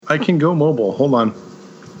I can go mobile. Hold on.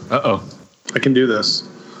 Uh-oh. I can do this.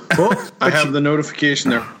 Well, I have the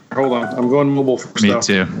notification there. Hold on. I'm going mobile first. Me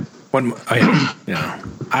too. Yeah.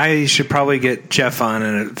 I should probably get Jeff on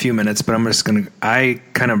in a few minutes, but I'm just going to... I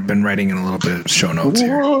kind of been writing in a little bit of show notes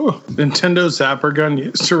here. Nintendo Zapper gun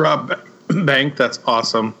used to rob bank. That's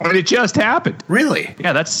awesome. But it just happened. Really?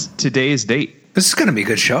 Yeah, that's today's date. This is going to be a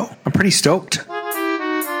good show. I'm pretty stoked.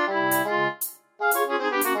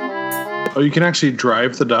 Oh, you can actually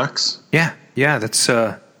drive the ducks? Yeah, that's...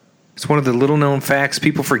 it's one of the little-known facts.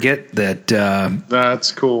 People forget that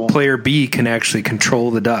that's cool. Player B can actually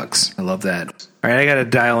control the ducks. I love that. All right, I got to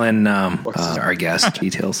dial in our guest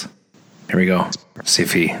details. Here we go. See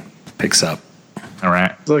if he picks up. All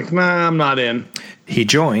right. It's like, nah, I'm not in. He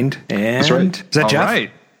joined, and... That's right. Is that All Jeff? right.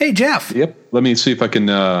 Hey, Jeff. Yep. Let me see if I can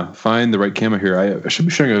find the right camera here. I should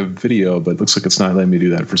be sharing a video, but it looks like it's not letting me do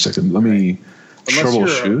that for a second. Let me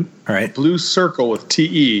troubleshoot. All right. Blue circle with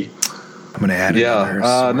TE. I'm going to add it.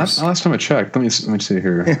 Yeah, not last time I checked. Let me see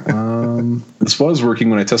here. This was working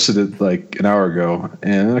when I tested it like an hour ago,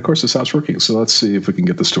 and then of course it stops working. So let's see if we can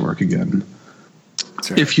get this to work again.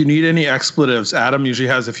 If you need any expletives, Adam usually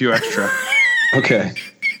has a few extra. Okay.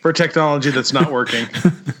 For technology that's not working.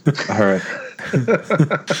 All right.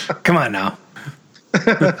 Come on now.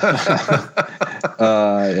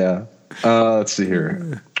 Yeah. Let's see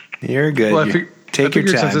here. You're good. Well, Take your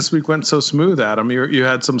time. Since this week went so smooth, Adam, you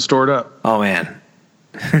had some stored up. Oh, man.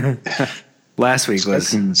 Last week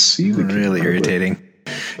was really irritating.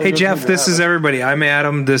 Hey, Jeff, this is everybody. I'm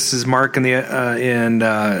Adam. This is Mark and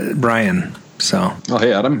Brian. So. Oh,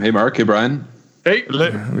 hey, Adam. Hey, Mark. Hey, Brian. Hey.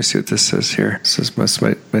 Let me see what this says here. This is my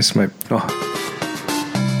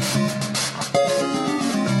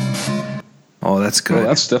Oh, that's good. Well,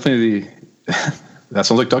 that's definitely that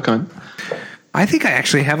sounds like Duck Hunt. I think I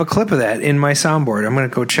actually have a clip of that in my soundboard. I'm going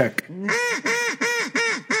to go check.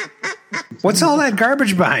 What's all that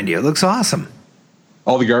garbage behind you? It looks awesome.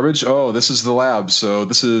 All the garbage? Oh, this is the lab. So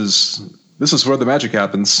this is where the magic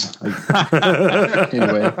happens.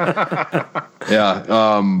 Anyway. Yeah.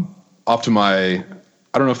 Off to my,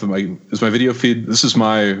 I don't know if is my video feed. This is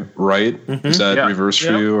my right. Mm-hmm. Is that reverse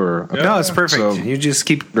for you or? Okay. No, it's perfect. So, you just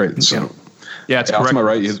keep. Great. So it's off to my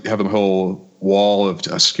right. You have the whole wall of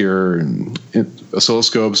Skier and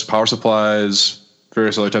oscilloscopes, power supplies,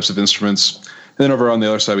 various other types of instruments. And then over on the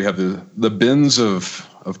other side, we have the bins of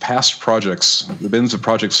past projects, the bins of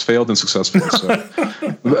projects failed and successful. So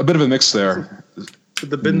a bit of a mix there.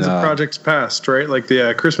 The bins of projects past, right? Like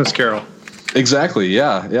the Christmas Carol. Exactly.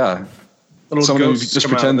 Yeah. Some of them just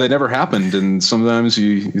pretend they never happened, and sometimes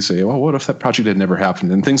you say, well, what if that project had never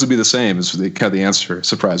happened? And things would be the same as they have the answer,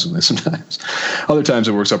 surprisingly, sometimes. Other times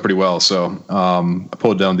it works out pretty well. So I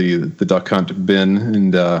pulled down the Duck Hunt bin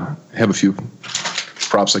and have a few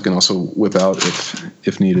props I can also whip out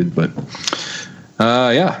if needed. But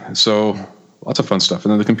so lots of fun stuff.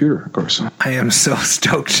 And then the computer, of course. I am so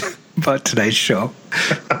stoked about tonight's show.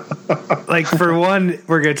 Like, for one,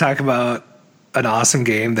 we're going to talk about an awesome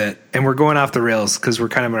game and we're going off the rails because we're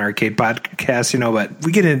kind of an arcade podcast, but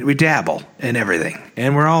we dabble in everything,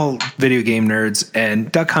 and we're all video game nerds, and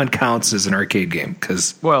Duck Hunt counts as an arcade game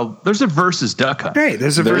because, well, there's a versus Duck Hunt. Right,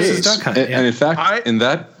 there's a versus Duck Hunt. And in fact, in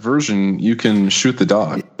that version, you can shoot the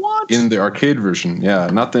dog. What? In the arcade version, yeah,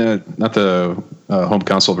 not the home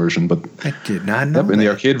console version, but I did not know. In the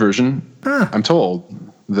arcade version, I'm told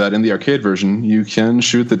that in the arcade version you can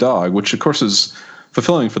shoot the dog, which of course is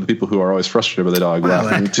fulfilling for the people who are always frustrated with the dog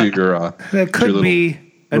laughing into your. That could be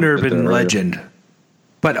an urban legend.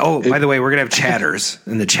 But by the way, we're gonna have chatters,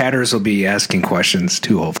 and the chatters will be asking questions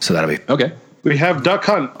too. So that'll be okay. We have Duck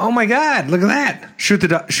Hunt. Oh my God! Look at that! Shoot the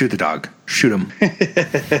dog. Shoot him.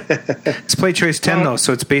 It's Play Choice 10 though,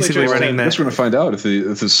 so it's basically running that. I guess we're gonna find out if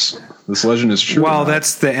this legend is true. Well,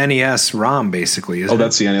 that's the NES ROM basically. Isn't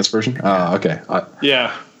that's the NES version. Okay.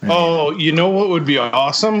 Yeah. Oh, you know what would be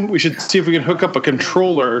awesome? We should see if we can hook up a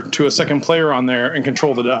controller to a second player on there and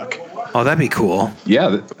control the duck. Oh, that'd be cool.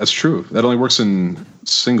 Yeah, that's true. That only works in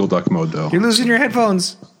single duck mode, though. You're losing your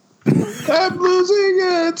headphones. I'm losing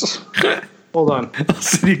it. Hold on.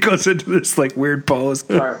 So he goes into this like weird pose.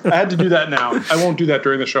 All right. I had to do that now. I won't do that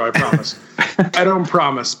during the show, I promise. I don't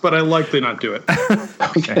promise, but I likely not do it.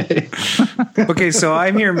 Okay. Okay, so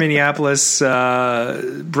I'm here in Minneapolis.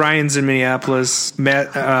 Brian's in Minneapolis.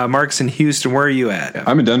 Mark's in Houston. Where are you at?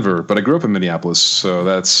 I'm in Denver, but I grew up in Minneapolis, so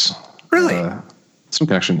that's really some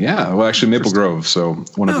connection. Yeah, well, actually, Maple Grove, so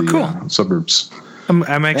one of the suburbs.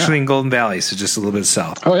 I'm actually in Golden Valley, so just a little bit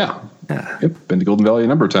south. Oh yeah. Yep, been to Golden Valley a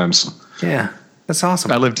number of times. Yeah, that's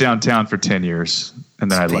awesome. I lived downtown for 10 years,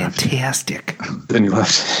 and then I left. Fantastic. Then you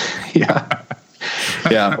left. Yeah.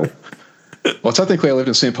 Well, technically, I lived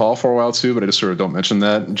in St. Paul for a while too, but I just sort of don't mention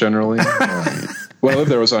that generally. When I lived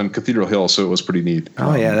there, I was on Cathedral Hill, so it was pretty neat.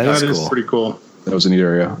 Oh yeah, that is pretty cool. That was a neat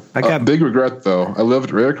area. I got big regret though. I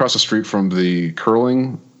lived right across the street from the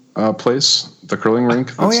curling place, the curling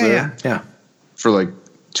rink. Oh yeah. For like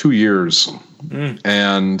 2 years,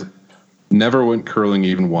 and never went curling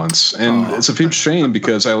even once. And it's a huge shame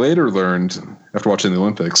because I later learned after watching the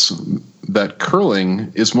Olympics that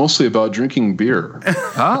curling is mostly about drinking beer.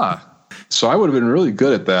 So I would have been really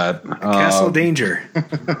good at that. Castle Danger.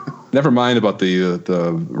 Never mind about the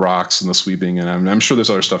rocks and the sweeping, and I'm sure there's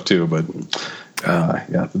other stuff too. But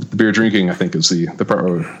the beer drinking I think is the part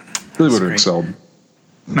where I really would have excelled.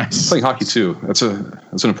 Nice. Playing hockey too. That's an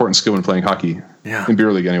important skill in playing hockey. Yeah. In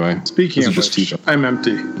beer league anyway. Speaking of which, I'm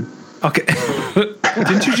empty. Okay.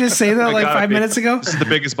 Didn't you just say that like 5 minutes ago? This is the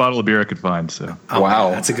biggest bottle of beer I could find. So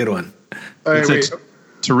wow, that's a good one. It's a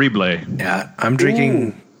Terrible. Yeah, I'm drinking.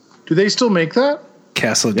 Ooh. Do they still make that?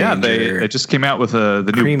 Castle Danger. Yeah, they just came out with the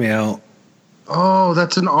new cream ale. Oh,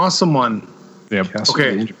 that's an awesome one. Yeah.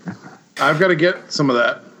 Okay. Danger. I've got to get some of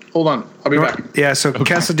that. Hold on. I'll be back. Yeah, so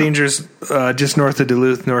Castle Danger's just north of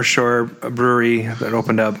Duluth, North Shore, a brewery that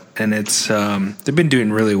opened up, and it's they've been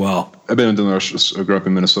doing really well. I've been to the North Shore. I grew up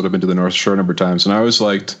in Minnesota. I've been to the North Shore a number of times, and I always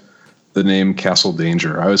liked the name Castle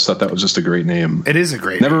Danger. I always thought that was just a great name. It is a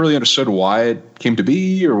great Never name. really understood why it came to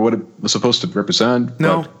be or what it was supposed to represent.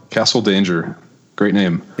 No. But Castle Danger. Great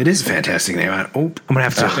name. It is a fantastic name. I'm going to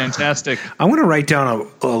have to. Fantastic. I'm going to write down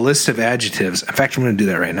a list of adjectives. In fact, I'm going to do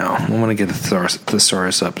that right now. I want to get the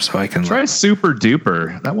thesaurus up so I can. Try super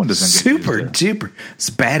duper. That one doesn't super duper.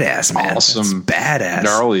 It's badass, man. Awesome. It's badass.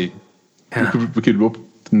 Gnarly. Yeah. We could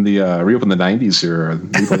reopen the 90s here, or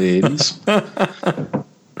the 80s.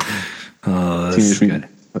 Oh, that's good.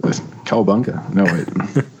 Cowabunga. No, wait.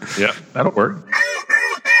 Yeah, that'll work.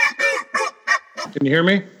 Can you hear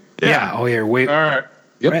me? Yeah. Oh, yeah. Wait. All right.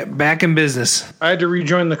 Yep. Right, back in business. I had to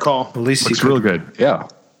rejoin the call. At least Looks you real good. Yeah.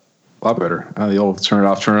 A lot better. The old turn it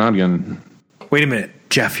off, turn it on again. Wait a minute,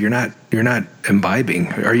 Jeff. You're not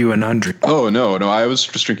imbibing. Are you a non-drinker? Oh no, I was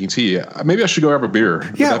just drinking tea. Maybe I should go have a beer.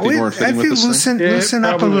 Would that be more fitting with this thing? Loosen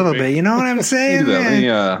up a little bit. You know what I'm saying? Do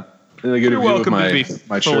that. Let me get a view of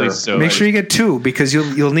my chair. Make sure you get two because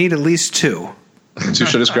you'll need at least two. So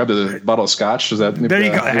should I just grab the bottle of scotch? Is that maybe there?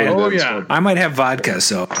 You go. Oh yeah. I might have vodka,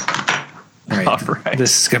 so. Right. All right.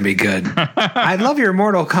 This is gonna be good. I love your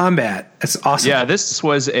Mortal Kombat. That's awesome. Yeah, this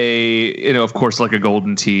was of course, like a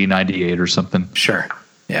Golden Tee 98 or something. Sure.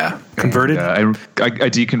 Yeah. Converted. And, I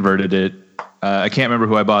deconverted it. I can't remember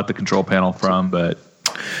who I bought the control panel from, but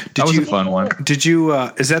that was a fun one. Did you?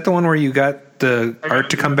 Is that the one where you got the art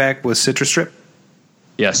to come back with Citrus Strip?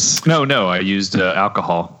 Yes. No. I used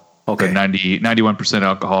alcohol. Okay. 91%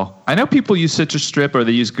 alcohol. I know people use Citrus Strip or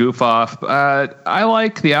they use Goof Off. I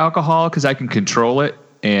like the alcohol because I can control it,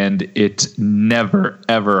 and it never,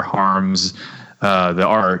 ever harms the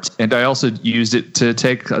art. And I also used it to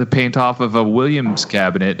take the paint off of a Williams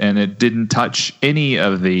cabinet, and it didn't touch any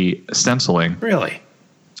of the stenciling. Really?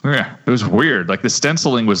 Yeah. It was weird. Like the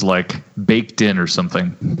stenciling was like baked in or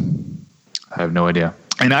something. I have no idea.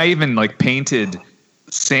 And I even painted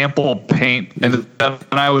sample paint, and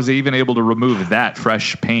I was even able to remove that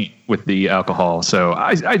fresh paint with the alcohol. So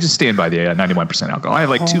I just stand by the 91% alcohol. I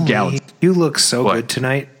have 2 gallons. You look so good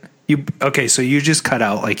tonight. So you just cut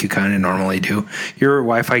out like you kind of normally do. Your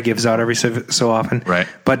Wi-Fi gives out every so often, right?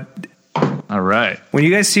 But all right, when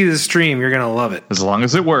you guys see the stream, you're gonna love it as long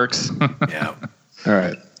as it works. Yeah. All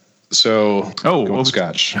right. So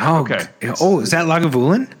scotch. Oh, okay. Oh, is that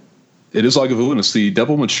Lagavulin? It is Lagavulin. It's the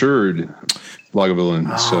double matured Lagavulin.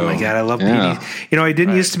 Oh my god, I love PD. I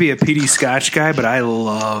didn't used to be a PD Scotch guy, but I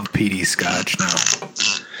love PD Scotch now.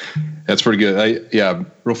 That's pretty good.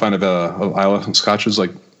 Real fan of Islay scotches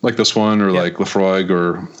like this one, or like Lafroig,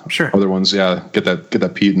 or other ones. Yeah, get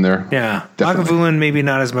that peat in there. Yeah, Lagavulin maybe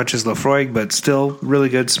not as much as Lafroig, but still really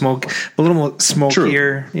good smoke. A little more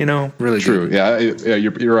smokier. True. Really true. Good. Yeah,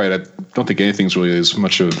 you're right. I don't think anything's really as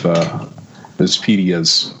much of as peaty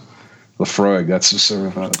as Lafroig. That's just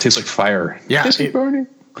sort of it tastes like fire. Yeah, it's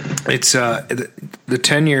the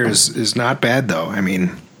 10 years is not bad though. I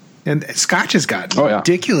mean, and Scotch has gotten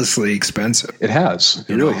ridiculously expensive. It has.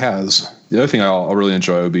 It really has. The other thing I'll really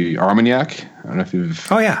enjoy would be Armagnac. I don't know if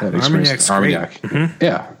you've. Oh yeah, Armagnac's Armagnac. Mm-hmm.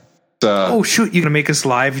 Yeah. Oh shoot! You're gonna make us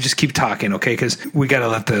live. You just keep talking, okay? Because we gotta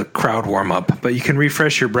let the crowd warm up. But you can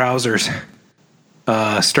refresh your browsers.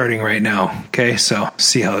 Starting right now. Okay, so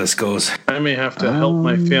see how this goes. I may have to help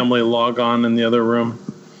my family log on in the other room.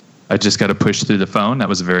 I just got to push through the phone. That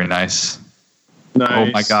was very nice. Nice.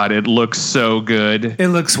 Oh my God, it looks so good. It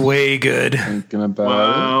looks way good. Thinking about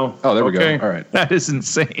Wow. Oh, there we go. All right. That is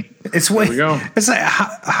insane. It's way. we go. It's like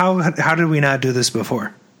how did we not do this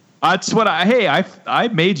before? That's what I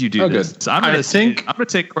made you do this. Good. So I'm gonna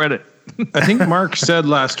take credit. I think Mark said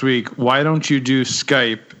last week, why don't you do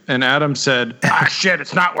Skype? And Adam said, shit,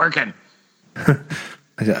 it's not working.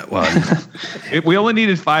 Well, We only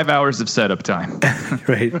needed 5 hours of setup time.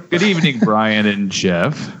 right. Good evening, Brian and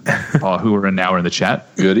Jeff, who are now in the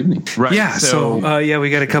chat. Good evening. Right. Yeah. So we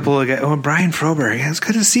got a couple of guys. Oh, Brian Froberg. It's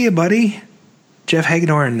good to see you, buddy. Jeff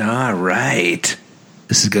Hagedorn. All right.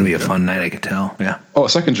 This is going to be a fun night, I can tell. Yeah. Oh, a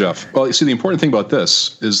second Jeff. Well, you see, the important thing about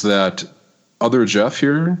this is that other Jeff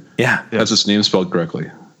here has his name spelled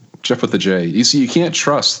correctly. Jeff with a J. You see, you can't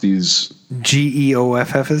trust these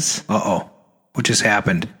GEOFFs. Uh-oh. What just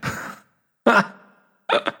happened? You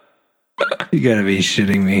gotta be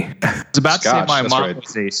shitting me. I was about Scotch, to say my that's mom right.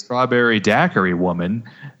 was a strawberry daiquiri woman,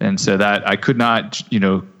 and so that I could not,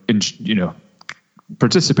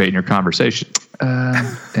 participate in your conversation.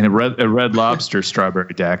 And a red lobster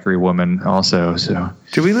strawberry daiquiri woman also. So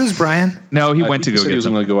Did we lose Brian? no, he went to go He get was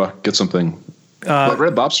some. going to go get something.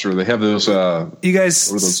 Red Lobster, they have those. You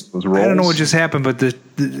guys, What are those I don't know rolls? what just happened, but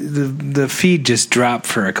the feed just dropped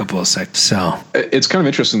for a couple of seconds. So It's kind of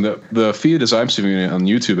interesting. The feed, as I'm seeing it on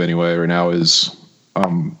YouTube anyway, right now is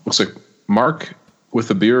looks like Mark with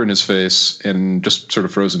a beer in his face and just sort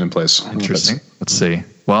of frozen in place. Interesting. Let's see.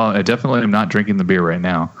 Well, I definitely am not drinking the beer right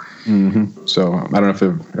now. So I don't know if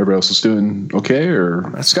everybody else is doing okay or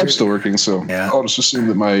Skype's still working. So Yeah. I'll just assume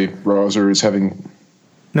that my browser is having.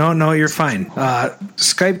 no, you're fine.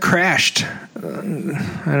 Skype crashed. I don't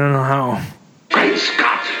know how. Great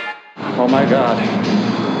Scott! Oh my God.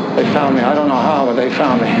 They found me. I don't know how, but they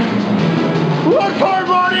found me. Look hard,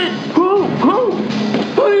 Marty! Who? Who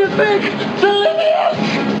do you think?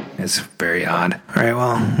 Delirious! It's very odd. All right,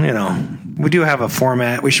 well, we do have a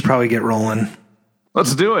format. We should probably get rolling.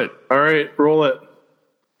 Let's do it. All right, roll it.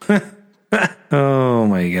 Oh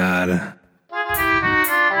my God. Live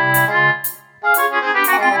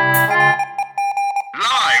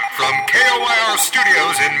from KOYR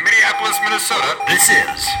Studios in Minneapolis, Minnesota, this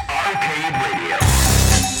is Arcade Radio.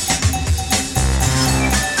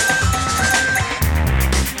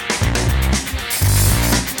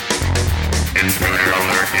 Intruder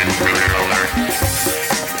alert, intruder alert.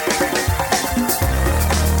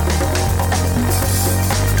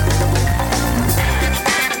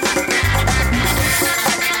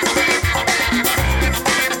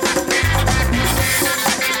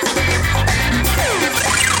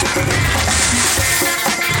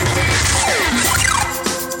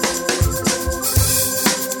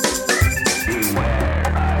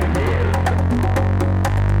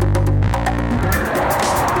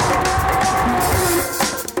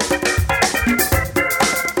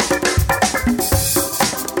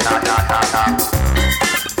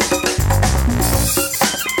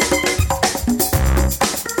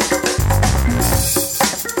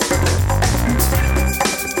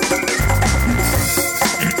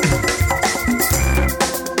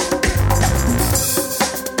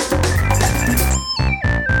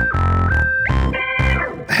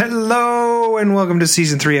 Hello and welcome to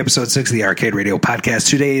Season 3, Episode 6 of the Arcade Radio Podcast.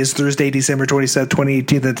 Today is Thursday, December 27th,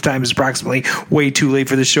 2018. The time is approximately way too late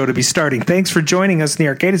for the show to be starting. Thanks for joining us in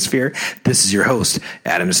the Arcadosphere. This is your host,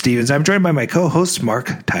 Adam Stevens. I'm joined by my co-host,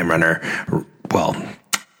 Mark Time Runner. Well,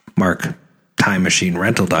 Mark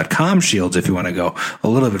TimeMachineRental.com Shields if you want to go a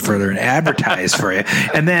little bit further and advertise for you.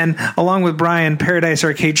 And then along with Brian,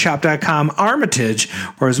 ParadiseArcadeShop.com Armitage,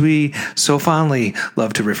 or as we so fondly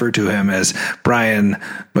love to refer to him as Brian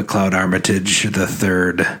McLeod Armitage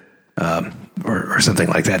III, or something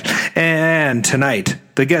like that. And tonight,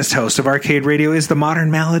 the guest host of Arcade Radio is the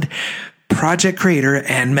Modern Mallet project creator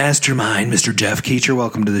and mastermind, Mr. Jeff Keecher.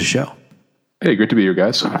 Welcome to the show. Hey, great to be here,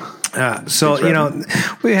 guys. We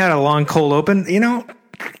had a long cold open,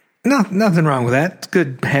 nothing wrong with that. It's a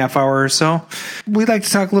good half hour or so. We'd like to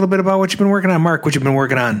talk a little bit about what you've been working on. Mark, what you've been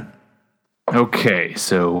working on. Okay,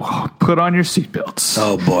 so put on your seatbelts.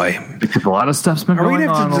 Oh boy. Because a lot of stuff's been Are we going going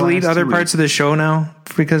to on. have to delete other parts of the show now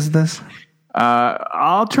because of this?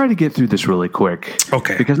 I'll try to get through this really quick.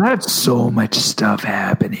 Okay. Because I have so much stuff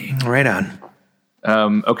happening. Right on.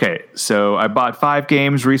 Okay, so I bought 5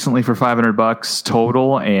 games recently for $500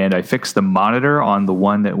 total, and I fixed the monitor on the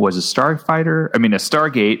one that was a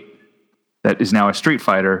Stargate that is now a Street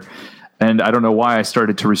Fighter. And I don't know why I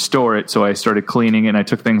started to restore it, so I started cleaning and I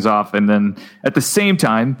took things off. And then at the same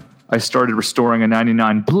time, I started restoring a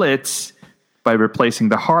 99 Blitz by replacing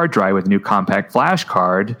the hard drive with a new compact flash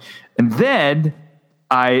card. And then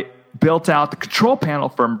I built out the control panel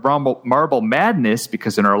for Marble Madness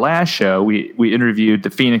because in our last show, we interviewed the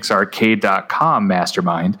PhoenixArcade.com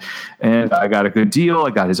mastermind, and I got a good deal.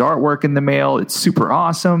 I got his artwork in the mail. It's super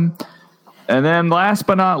awesome. And then last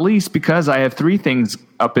but not least, because I have 3 things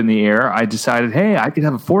up in the air, I decided, hey, I could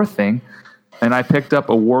have a 4th thing. And I picked up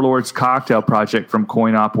a Warlord's Cocktail project from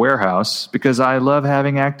Coin Op Warehouse because I love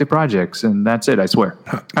having active projects, and that's it, I swear.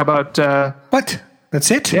 How about... what?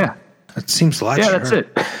 That's it? Yeah. That seems logical. Yeah, that's it.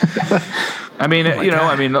 I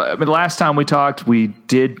mean, last time we talked, we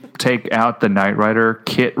did take out the Knight Rider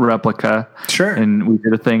kit replica. Sure. And we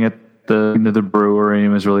did a thing at the brewery,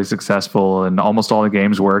 and it was really successful, and almost all the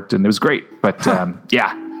games worked, and it was great. But,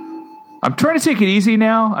 yeah. I'm trying to take it easy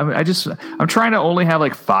now. I'm trying to only have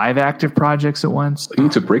like 5 active projects at once. You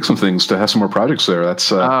need to break some things to have some more projects there.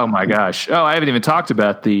 That's oh my gosh. Oh, I haven't even talked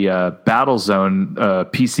about the Battlezone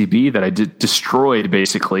PCB that I destroyed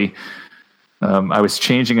basically. I was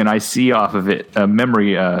changing an IC off of it, a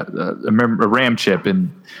RAM chip,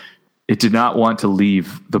 and it did not want to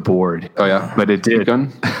leave the board. Oh yeah, but it did.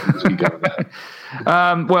 Gun?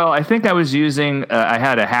 Well, I think I was using. I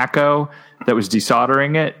had a Hacko that was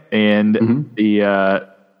desoldering it, and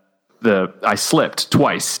I slipped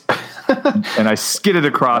twice, and I skidded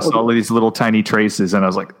across all of these little tiny traces, and I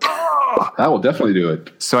was like, oh! That will definitely do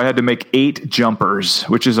it. So I had to make 8 jumpers,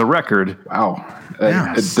 which is a record. Wow.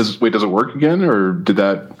 Yes. Does it work again, or did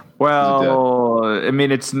that? Well, I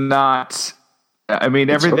mean, it's not. I mean,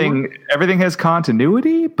 everything has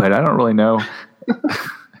continuity, but I don't really know.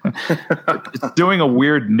 It's doing a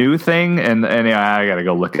weird new thing, and yeah, I got to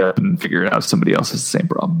go look it up and figure it out if somebody else has the same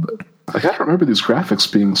problem. But I got to remember these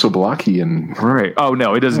graphics being so blocky and right. Oh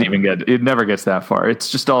no, it doesn't even it never gets that far. It's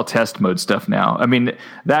just all test mode stuff now. I mean,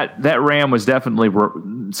 that RAM was definitely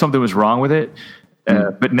something was wrong with it,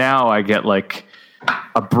 but now I get like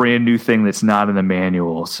a brand new thing that's not in the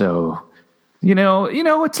manual. So you know,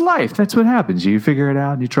 it's life. That's what happens. You figure it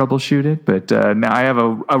out and you troubleshoot it. But now I have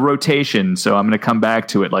a rotation, so I'm going to come back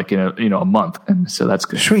to it like in a month, and so that's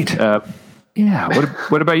good. Sweet. Yeah.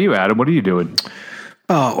 What about you, Adam? What are you doing?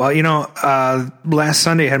 Oh well, last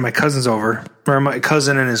Sunday I had my cousins over, or my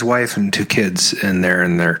cousin and his wife and 2 kids, and they're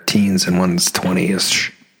in their teens, and one's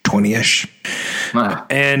 20-ish.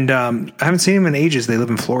 And I haven't seen them in ages. They live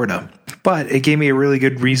in Florida, but it gave me a really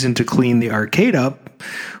good reason to clean the arcade up,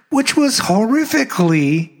 which was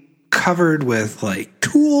horrifically covered with like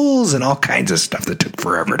tools and all kinds of stuff that took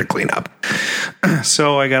forever to clean up.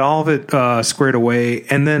 So I got all of it squared away,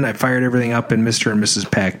 and then I fired everything up, and Mr. and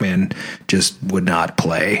Mrs. Pac-Man just would not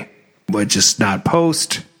play, would just not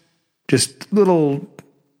post. Just little,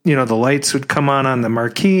 the lights would come on the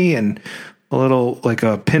marquee, and a little like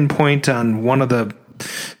a pinpoint on one of the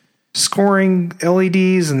scoring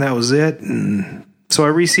LEDs, and that was it. And so I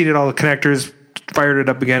reseated all the connectors, fired it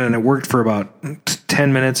up again, and it worked for about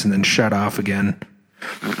 10 minutes and then shut off again.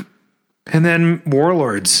 And then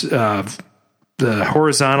Warlords, the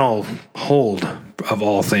horizontal hold of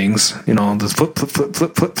all things, the flip.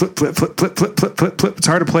 It's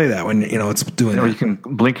hard to play that when, it's doing that. You can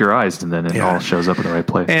blink your eyes and then it all shows up in the right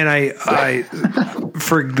place. And I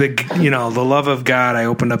for the love of God, I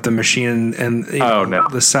opened up the machine and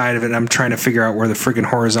the side of it, and I'm trying to figure out where the freaking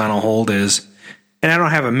horizontal hold is. And I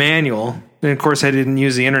don't have a manual. And of course, I didn't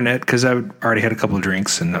use the internet because I already had a couple of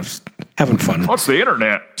drinks and I was having fun. What's the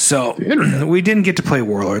internet? So we didn't get to play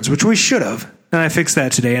Warlords, which we should have. And I fixed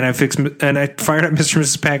that today. And I fired up Mr. and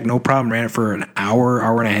Mrs. Pack, no problem. Ran it for an hour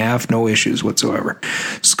and a half, no issues whatsoever.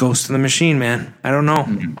 Just goes to the machine, man. I don't know.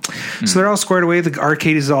 Mm-hmm. So they're all squared away. The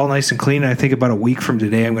arcade is all nice and clean. And I think about a week from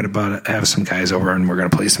today, I'm going to have some guys over and we're going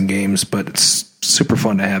to play some games. But it's super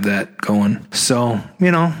fun to have that going. So,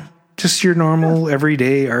 just your normal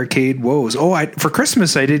everyday arcade woes. Oh, for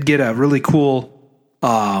Christmas, I did get a really cool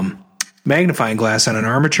magnifying glass on an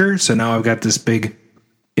armature. So now I've got this big,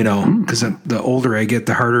 because the older I get,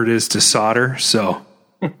 the harder it is to solder. So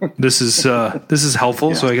this is helpful.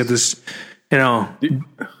 Yes. So I got this, go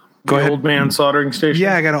ahead. Old man soldering station.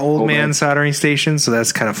 Yeah, I got an old man soldering station. So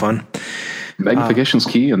that's kind of fun. Magnification's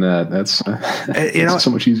key in that. That's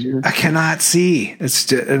so much easier. I cannot see.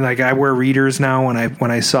 It's like I wear readers now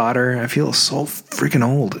when I solder. I feel so freaking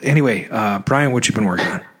old. Anyway, Brian, what you been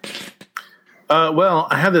working on? Well,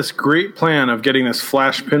 I had this great plan of getting this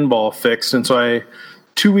flash pinball fixed, and so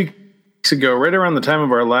 2 weeks ago, right around the time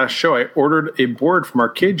of our last show, I ordered a board from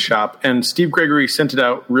Arcade Shop, and Steve Gregory sent it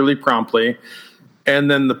out really promptly,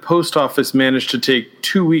 and then the post office managed to take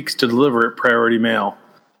 2 weeks to deliver it priority mail.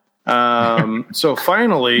 So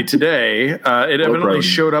finally today, it evidently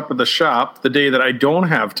showed up at the shop the day that I don't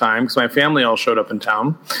have time because my family all showed up in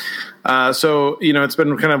town. So, it's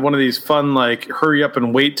been kind of one of these fun, like, hurry up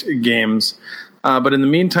and wait games. But in the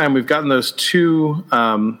meantime, we've gotten those two,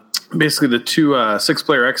 basically the two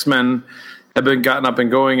 6-player X-Men have been gotten up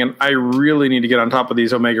and going. And I really need to get on top of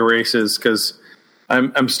these Omega races because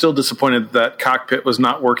I'm still disappointed that cockpit was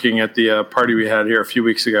not working at the party we had here a few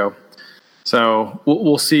weeks ago. So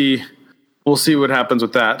we'll see. We'll see what happens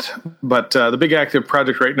with that. But the big active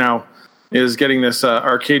project right now is getting this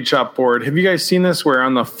arcade shop board. Have you guys seen this? Where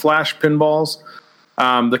on the Flash pinballs,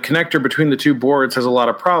 the connector between the two boards has a lot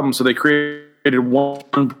of problems. So they created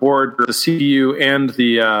one board for the CPU and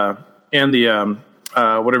the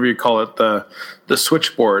whatever you call it, the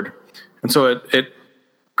switchboard. And so it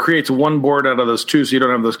creates one board out of those two, so you don't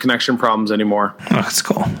have those connection problems anymore. Oh, that's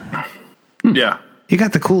cool. Yeah. You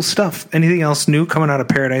got the cool stuff. Anything else new coming out of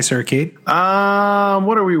Paradise Arcade?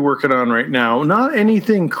 What are we working on right now? Not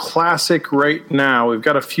anything classic right now. We've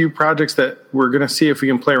got a few projects that we're going to see if we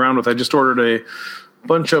can play around with. I just ordered a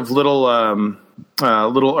bunch of little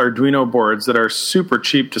Arduino boards that are super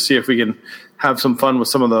cheap to see if we can have some fun with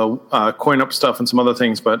some of the coin-up stuff and some other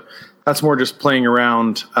things. But that's more just playing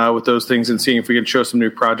around with those things and seeing if we can show some new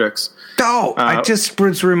projects. Oh, I just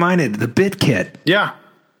was reminded, the BitKit. Yeah.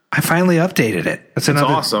 I finally updated it. That's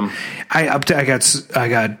awesome. I got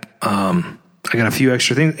a few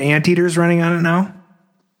extra things. Anteater's running on it now.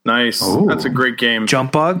 Nice. Ooh. That's a great game.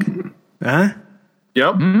 Jump Bug. Huh?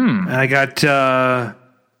 Yep. And I got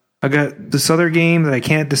this other game that I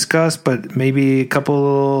can't discuss, but maybe a couple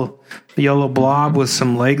little yellow blob with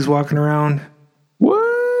some legs walking around.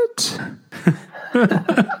 What?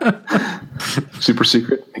 Super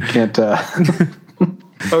secret. I can't.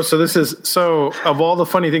 Oh, so of all the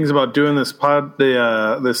funny things about doing this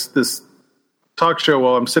this talk show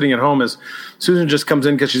while I'm sitting at home is Susan just comes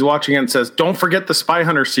in because she's watching it and says, "Don't forget the Spy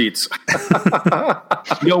Hunter seats."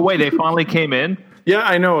 No way, they finally came in? Yeah,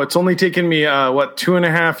 I know. It's only taken me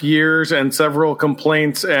 2.5 years and several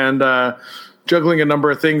complaints and juggling a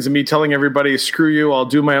number of things and me telling everybody, "Screw you, I'll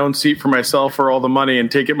do my own seat for myself for all the money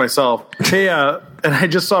and take it myself." Hey, and I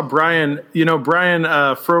just saw Brian. Brian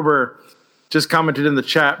Frober just commented in the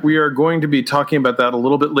chat. We are going to be talking about that a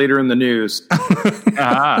little bit later in the news.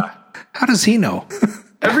 How does he know?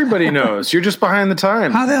 Everybody knows. You're just behind the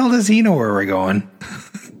time. How the hell does he know where we're going?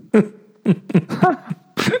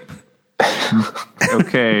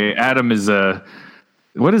 Okay, Adam is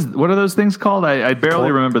what are those things called? I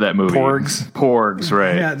barely remember that movie. Porgs,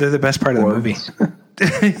 right? Yeah, they're the best part of the movie.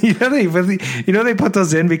 They put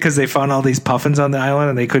those in because they found all these puffins on the island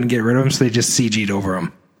and they couldn't get rid of them, so they just CG'd over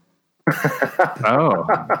them. Oh,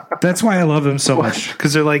 that's why I love them so much,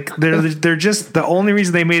 because they're just the only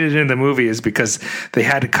reason they made it in the movie is because they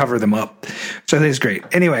had to cover them up. So I think it's great.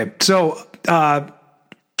 Anyway, so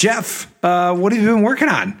Jeff, what have you been working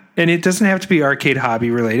on? And it doesn't have to be arcade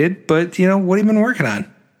hobby related, but what have you been working on?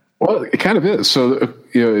 Well, it kind of is. So,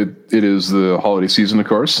 it is the holiday season, of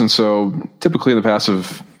course. And so typically in the past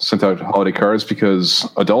I've sent out holiday cards because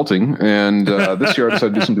adulting. And this year I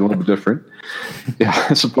decided to do something a little bit different.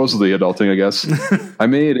 Yeah, supposedly adulting, I guess. I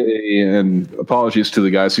made and apologies to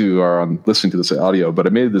the guys who are listening to this audio, but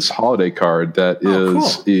I made this holiday card that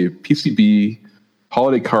is a PCB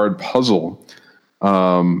holiday card puzzle.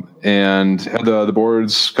 And had the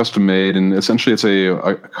boards custom made, and essentially it's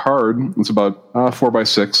a card. It's about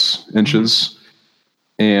 4x6 inches,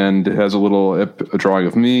 and it has a drawing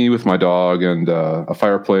of me with my dog and a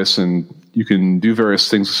fireplace, and you can do various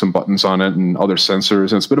things with some buttons on it and other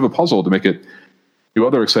sensors. And it's a bit of a puzzle to make it do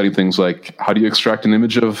other exciting things, like how do you extract an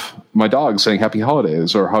image of my dog saying Happy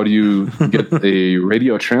Holidays, or how do you get a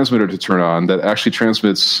radio transmitter to turn on that actually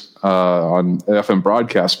transmits on FM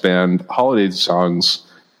broadcast band holiday songs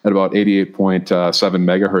at about 88.7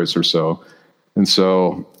 megahertz or so. And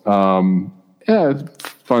so, fun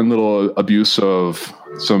little abuse of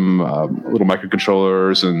some little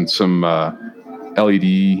microcontrollers and some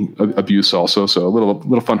LED abuse also. So a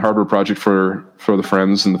little fun hardware project for the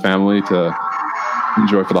friends and the family to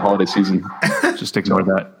enjoy for the holiday season. Just ignore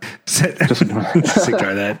that. Just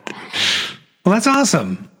ignore that. Well, that's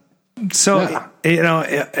awesome. So,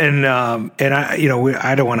 and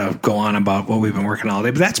I don't want to go on about what we've been working all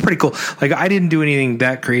day, but that's pretty cool. Like, I didn't do anything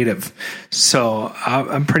that creative, so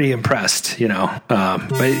I'm pretty impressed, but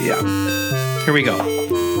yeah, here we go.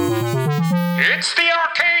 It's the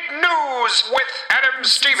Arcade News with Adam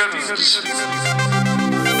Stevens.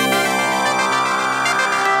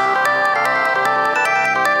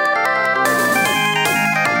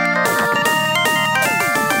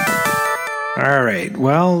 All right.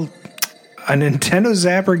 Well, a Nintendo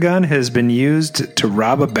Zapper gun has been used to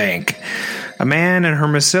rob a bank. A man in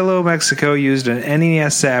Hermosillo, Mexico used an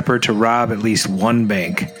NES Zapper to rob at least one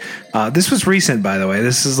bank. This was recent, by the way.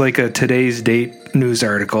 This is like a today's date news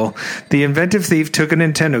article. The inventive thief took a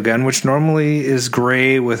Nintendo gun, which normally is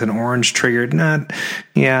gray with an orange trigger.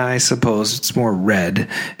 I suppose it's more red.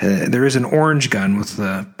 There is an orange gun with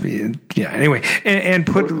anyway, and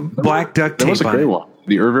put black duct tape on it. There was a gray one.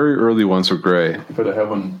 The very early ones were gray. But I have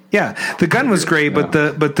one. Yeah, the gun was gray, but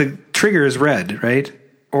the trigger is red, right?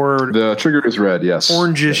 Or the trigger is red, yes.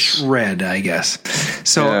 Orangish red, I guess.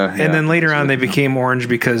 So, and then later on they became orange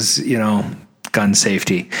because, gun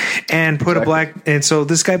safety. And so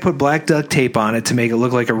this guy put black duct tape on it to make it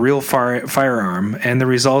look like a real firearm, and the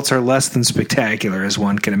results are less than spectacular, as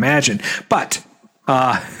one can imagine. But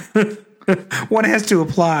one has to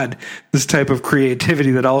applaud this type of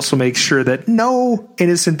creativity that also makes sure that no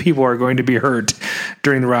innocent people are going to be hurt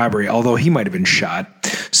during the robbery, although he might have been shot.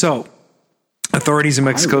 So authorities in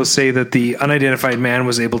Mexico say that the unidentified man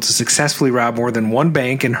was able to successfully rob more than one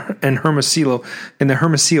bank in Hermosillo, in the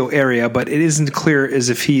Hermosillo area, but it isn't clear as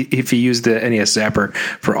if he used the NES Zapper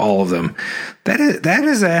for all of them. That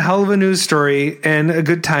is a hell of a news story and a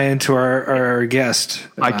good tie-in to our guest.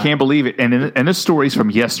 I can't believe it. And this story's from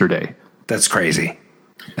yesterday. That's crazy.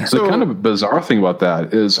 So the kind of bizarre thing about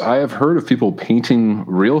that is I have heard of people painting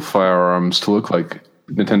real firearms to look like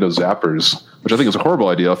Nintendo Zappers, which I think is a horrible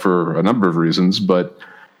idea for a number of reasons, but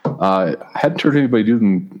I hadn't heard anybody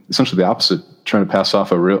do essentially the opposite, trying to pass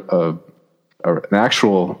off an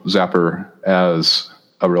actual Zapper as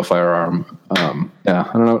a real firearm. I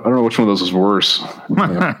don't know which one of those is worse.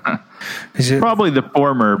 Probably the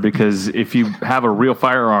former, because if you have a real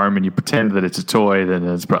firearm and you pretend that it's a toy, then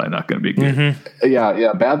it's probably not going to be good. Mm-hmm.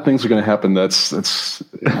 Yeah, bad things are going to happen. That's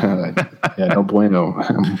no bueno.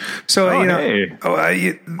 So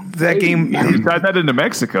that game, you got that into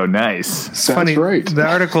Mexico. Nice. It's funny. Right. The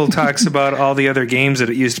article talks about all the other games that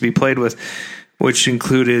it used to be played with, which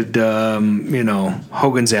included,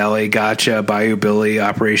 Hogan's Alley, Gotcha, Bayou Billy,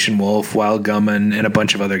 Operation Wolf, Wild Gunman, and a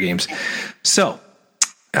bunch of other games. So,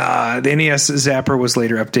 the NES Zapper was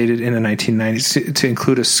later updated in the 1990s to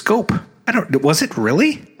include a scope. Was it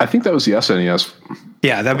really? I think that was the SNES.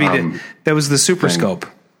 Yeah, that was the Super Scope.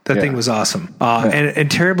 That thing was awesome. And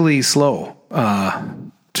terribly slow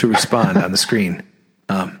to respond on the screen.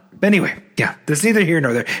 Anyway, there's neither here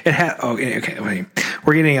nor there. It had okay.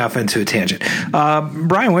 We're getting off into a tangent.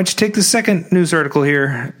 Brian, why don't you take the second news article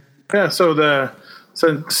here? Yeah, so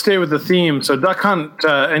stay with the theme. So Duck Hunt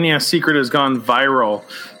NES Secret has gone viral.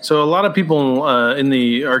 So a lot of people in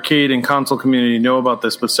the arcade and console community know about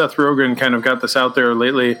this, but Seth Rogen kind of got this out there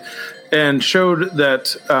lately and showed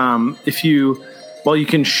that you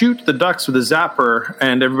can shoot the ducks with a zapper,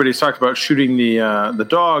 and everybody's talked about shooting the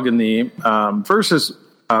dog in the versus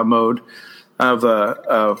mode of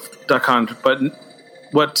Duck Hunt, but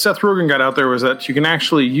what Seth Rogen got out there was that you can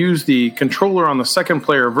actually use the controller on the second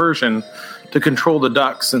player version to control the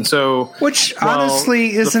ducks, and so which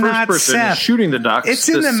honestly is not the first person Seth is shooting the ducks. It's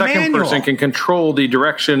in the second manual. person can control the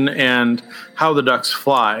direction and how the ducks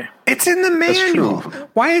fly. It's in the manual.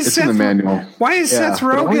 Why is Seth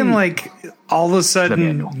Rogen like all of a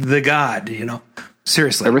sudden the god?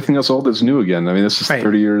 Seriously, everything else old is new again. I mean, this is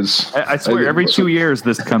 30 years. I swear, every 2 years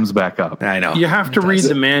this comes back up. I know. You have to read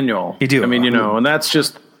the manual. You do. I mean, and that's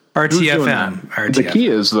just RTFM. The key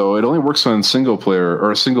is, though, it only works on single player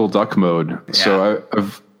or a single duck mode. Yeah. So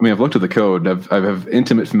I've looked at the code. I have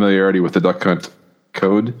intimate familiarity with the Duck Hunt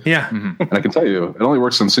code. Yeah. Mm-hmm. And I can tell you, it only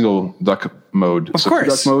works on single duck mode. Of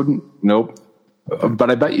course. Duck mode, nope. But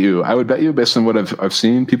I would bet you, based on what I've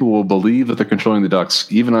seen, people will believe that they're controlling the ducks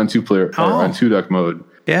even on two duck mode.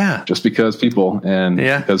 Yeah, just because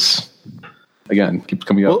because again keeps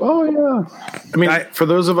coming up. I mean, for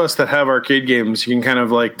those of us that have arcade games, you can kind of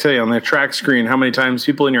tell you on the track screen how many times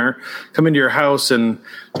people come into your house and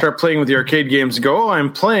start playing with the arcade games and go, "Oh, I'm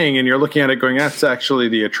playing," and you're looking at it going, "That's actually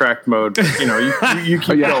the attract mode." But, you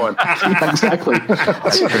keep going. Exactly.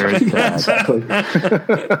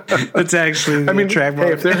 That's actually the attract mode.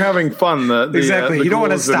 Hey, if they're having fun, the you don't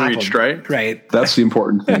want to stop reached, them, right? Right. That's the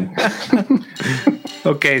important thing.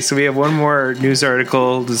 Okay, so we have one more news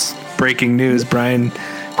article. This breaking news, Brian.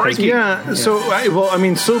 Yeah. So,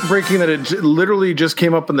 so breaking that it literally just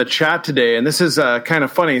came up in the chat today, and this is kind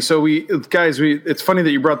of funny. So, it's funny that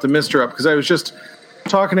you brought the Mister up because I was just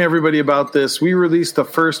talking to everybody about this. We released the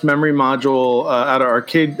first memory module at our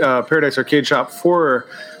Paradise Arcade Shop for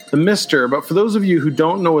the Mister. But for those of you who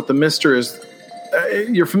don't know what the Mister is,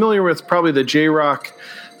 you're familiar with probably the J-Rock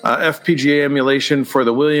FPGA emulation for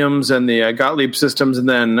the Williams and the Gottlieb systems. And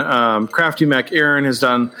then Crafty Mac Aaron has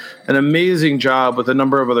done an amazing job with a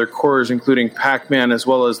number of other cores, including Pac-Man as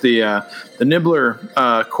well as the Nibbler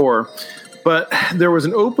core. But there was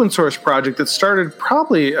an open source project that started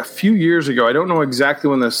probably a few years ago. I don't know exactly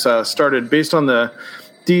when this started, based on the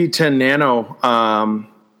D10 Nano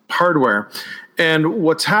hardware. And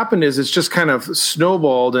what's happened is it's just kind of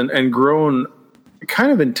snowballed and grown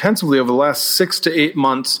kind of intensively over the last 6 to 8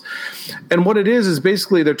 months. And what it is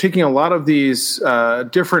basically they're taking a lot of these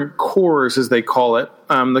different cores, as they call it.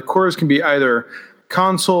 The cores can be either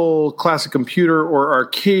console, classic computer, or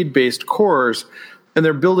arcade-based cores, and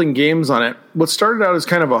they're building games on it. What started out as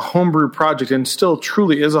kind of a homebrew project, and still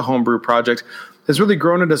truly is a homebrew project, has really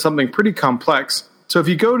grown into something pretty complex. So if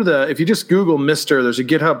you just Google Mister, there's a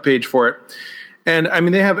GitHub page for it. And I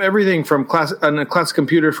mean, they have everything from on a classic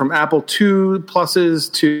computer, from Apple II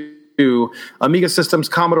pluses to Amiga systems,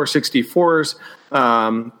 Commodore 64s,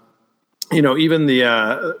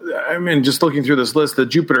 even just looking through this list, the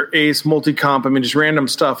Jupiter Ace, Multicomp, just random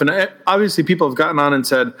stuff. And obviously people have gotten on and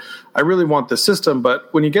said, I really want this system.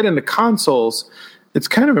 But when you get into consoles, it's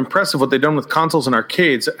kind of impressive what they've done with consoles and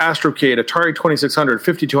arcades. Astrocade, Atari 2600,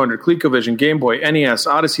 5200, ColecoVision, Game Boy, NES,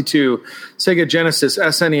 Odyssey 2, Sega Genesis,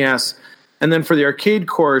 SNES. And then for the arcade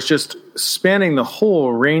cores, just spanning the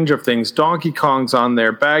whole range of things. Donkey Kong's on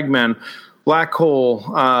there, Bagman, Black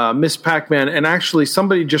Hole, Miss Pac-Man, and actually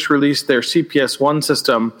somebody just released their CPS-1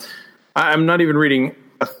 system. I'm not even reading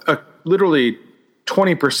literally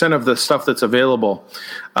 20% of the stuff that's available.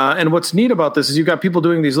 And what's neat about this is you've got people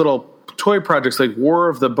doing these little toy projects, like War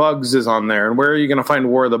of the Bugs is on there. And where are you going to find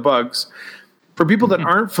War of the Bugs? For people that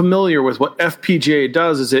aren't familiar with what FPGA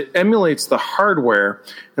does, is it emulates the hardware.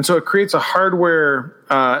 And so it creates a hardware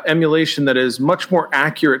emulation that is much more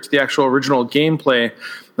accurate to the actual original gameplay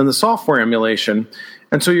than the software emulation.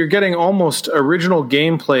 And so you're getting almost original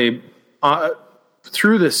gameplay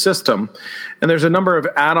through this system. And there's a number of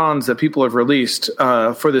add-ons that people have released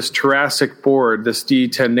for this Jurassic board, this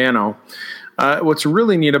D10 Nano. What's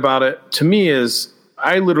really neat about it, to me, is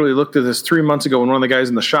I literally looked at this 3 months ago when one of the guys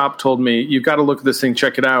in the shop told me, you've got to look at this thing,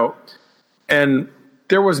 check it out. And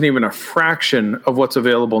there wasn't even a fraction of what's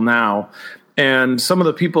available now. And some of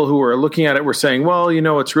the people who were looking at it were saying, well,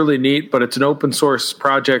 it's really neat, but it's an open source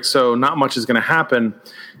project, so not much is going to happen.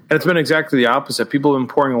 And it's been exactly the opposite. People have been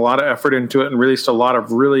pouring a lot of effort into it and released a lot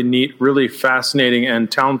of really neat, really fascinating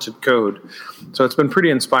and talented code. So it's been pretty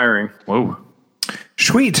inspiring. Whoa.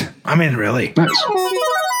 Sweet. I'm in, really. Nice.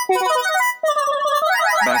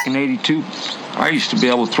 Back in '82, I used to be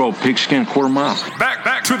able to throw a pigskin quarter mile.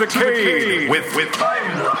 Back to the cave with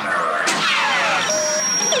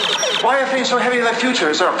Why are things so heavy in the future?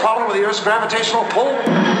 Is there a problem with the Earth's gravitational pull?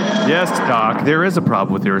 Yes, Doc, there is a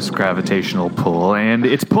problem with the Earth's gravitational pull, and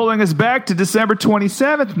it's pulling us back to December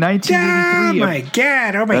 27th, 1983. Oh, my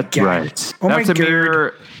God. Oh, my That's God. Right. Oh, That's my a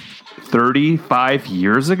mere 35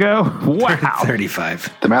 years ago? Wow.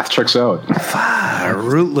 35. The math checks out.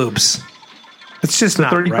 Root Loops. It's just not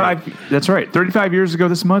 35. Right. That's right. 35 years ago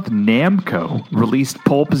this month, Namco released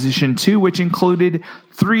Pole Position 2, which included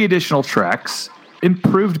 3 additional tracks,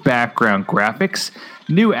 improved background graphics,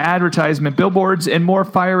 new advertisement billboards, and more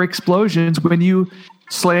fire explosions when you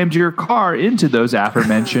slammed your car into those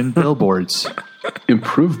aforementioned billboards.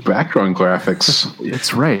 Improved background graphics.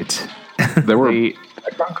 That's right. There were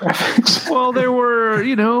background graphics. Well, there were,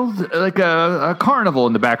 like a carnival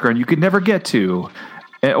in the background you could never get to.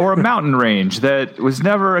 Or a mountain range that was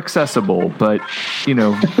never accessible, but,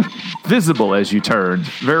 visible as you turned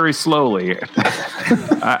very slowly.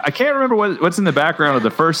 I can't remember what's in the background of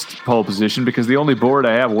the first Pole Position, because the only board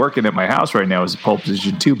I have working at my house right now is a Pole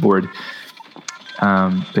Position 2 board.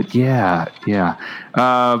 But yeah.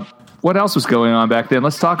 What else was going on back then?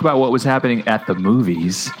 Let's talk about what was happening at the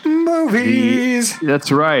movies.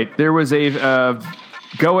 That's right. There was a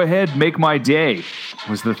go ahead, make my day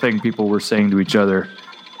was the thing people were saying to each other.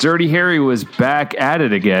 Dirty Harry was back at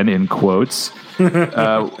it again, in quotes,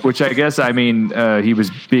 which I guess, he was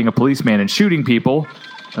being a policeman and shooting people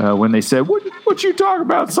when they said, what you talking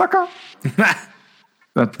about, sucker?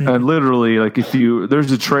 Literally, like,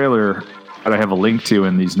 there's a trailer that I have a link to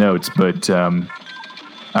in these notes, but I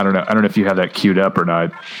don't know if you have that queued up or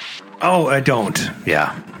not. Oh, I don't.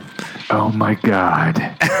 Yeah. Oh, my God.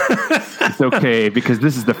 It's okay, because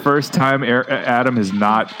this is the first time Adam has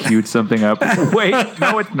not queued something up. Wait,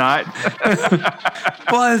 no, it's not.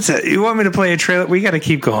 Well, you want me to play a trailer? We got to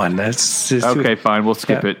keep going. That's just okay, fine. We'll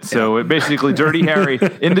skip it. So basically, Dirty Harry,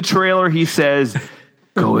 in the trailer, he says,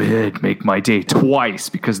 go ahead, make my day, twice,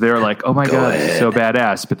 because they're like, oh, my God, this is so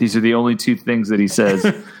badass. But these are the only 2 things that he says.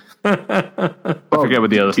 I forget what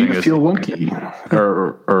the other thing is. Do you feel lucky?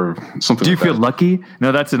 Or something Do you like feel that. lucky?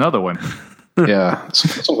 No, that's another one. Yeah,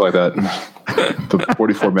 something like that. The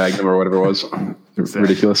 44 Magnum or whatever it was.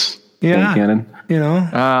 Ridiculous. Yeah. Cannon. You know?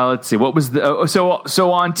 Let's see. What was the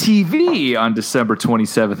so on TV on December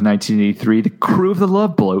 27th, 1983, the crew of the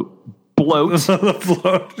Love Boat. Oh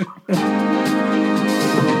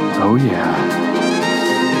yeah.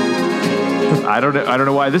 I don't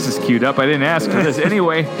know why this is queued up. I didn't ask for this.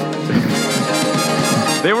 Anyway,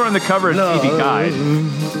 they were on the cover of TV Guide.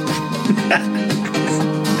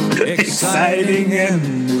 Exciting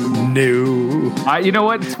and new. You know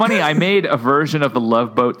what? It's funny. I made a version of the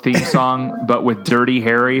Love Boat theme song, but with Dirty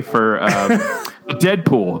Harry for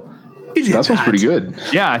Deadpool. That sounds pretty good.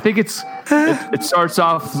 Yeah, I think it starts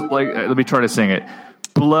off like, let me try to sing it.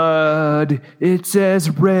 Blood, it's as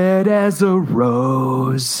red as a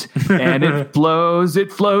rose, and it flows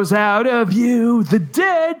out of you, the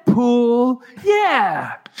Deadpool.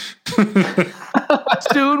 Yeah.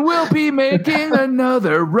 Soon we'll be making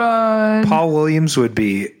another run. Paul Williams would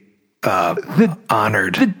be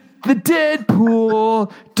honored. The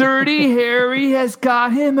Deadpool, Dirty Harry has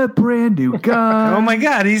got him a brand new gun. Oh my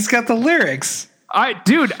God, he's got the lyrics.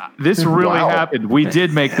 Dude, this really happened. We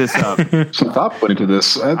did make this up. Some thought put into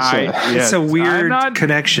this. It's a weird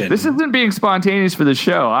connection. This isn't being spontaneous for the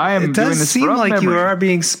show. I am. It does doing this seem from like memory. you are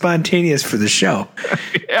being spontaneous for the show.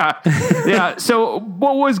 Yeah. So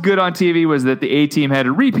what was good on TV was that the A-Team had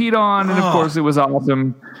a repeat on, and of course it was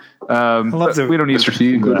awesome. We don't need Mr.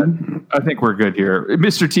 T included. I think we're good here.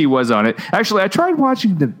 Mr. T was on it. Actually, I tried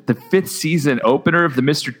watching the 5th season opener of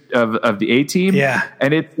of the A-Team. Yeah,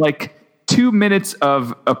 and it's like 2 minutes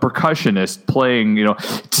of a percussionist playing, and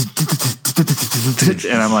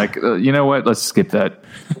I'm like, you know what? Let's skip that.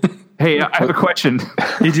 Hey, I have a question.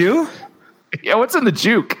 You do? Yeah, what's in the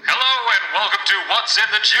juke? Hello and welcome to What's in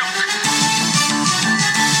the Juke.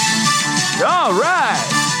 All right.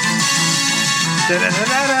 Is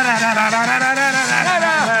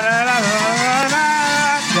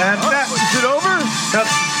it over? Nope,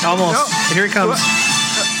 almost. Nope. Here it comes.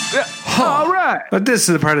 All right. But this is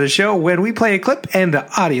the part of the show when we play a clip and the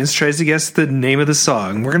audience tries to guess the name of the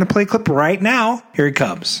song. We're going to play a clip right now. Here it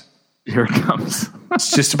comes. Here it comes.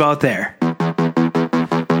 It's just about there.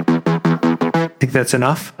 Think that's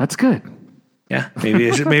enough? That's good. Yeah. Maybe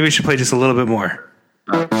I should play just a little bit more.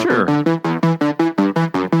 Sure.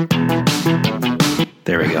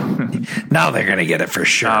 There we go. Now they're going to get it for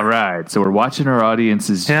sure. All right. So we're watching our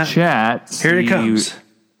audience's chat. Here it comes.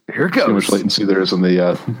 Here it See how goes. much latency there is on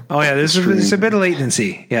the. There's a bit of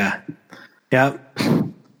latency. Yeah. Yeah.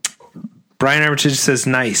 Brian Armitage says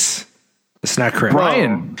nice. That's not correct.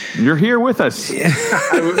 Brian, you're here with us.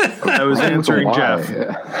 I was answering Jeff.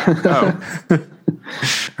 All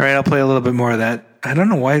right, I'll play a little bit more of that. I don't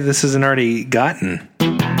know why this isn't already gotten.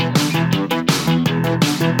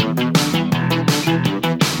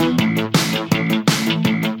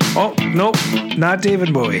 Oh, nope, not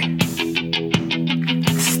David Bowie.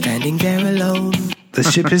 Standing there alone. The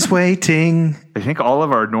ship is waiting. I think all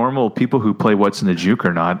of our normal people who play What's in the Juke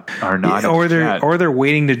are not. Yeah, or they're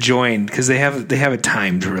waiting to join because they have it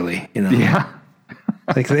timed really. Yeah.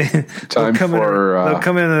 Like they'll come in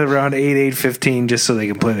around 8:15 just so they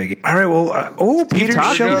can play the game. All right, well, Peter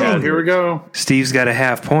Schilling. Here we go. Steve's got a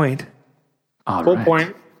half point. Full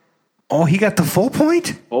point. Oh, he got the full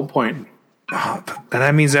point? Full point. Oh, and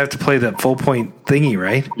that means I have to play the full point thingy,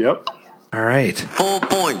 right? Yep. All right. Full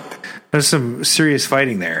point. There's some serious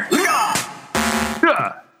fighting there. Nice.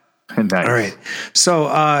 All right. So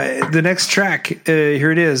the next track,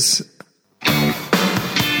 here it is.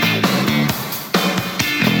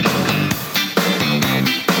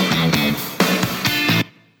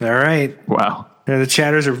 All right. Wow. The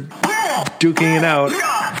chatters are duking it out.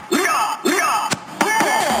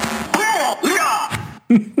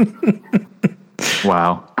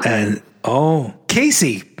 Wow. And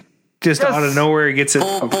Casey just out of nowhere gets a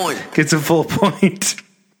full point.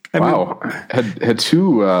 Wow. Had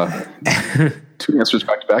two answers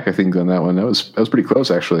back to back, I think, on that one. That was pretty close,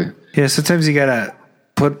 actually. Yeah, sometimes you gotta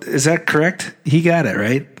put. Is that correct? He got it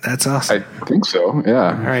right. That's awesome. I think so.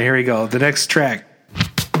 Yeah. All right, here we go. The next track.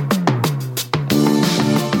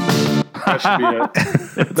 That should be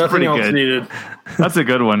it. Nothing else good. needed. That's a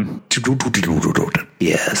good one.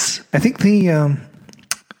 Yes, I think the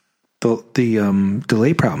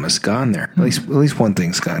delay problem is gone there. At least one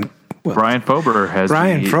thing's gone. Well, Brian Fober has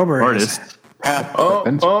artist.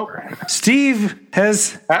 Steve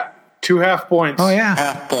has 2 half points. Oh yeah,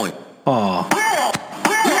 Half point. oh.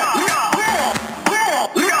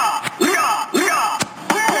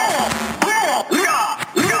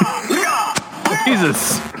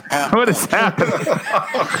 Jesus. What is happening?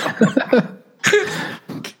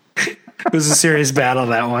 It was a serious battle,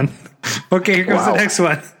 that one. Okay, here comes the next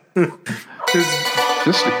one.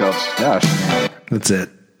 Fisticuffs. Gosh. That's it.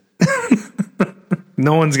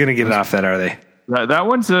 No one's going to get it off that, are they? That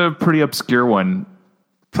one's a pretty obscure one.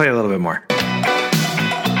 Play a little bit more.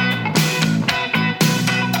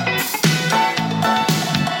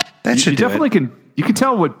 That should do definitely it. You can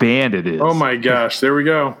tell what band it is. Oh my gosh, there we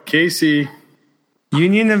go. Casey.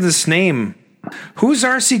 Union of the Sname. Who's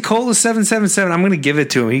RC Cola 777? I'm going to give it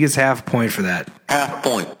to him. He gets half point for that. Half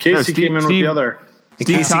point. Casey came in with the other.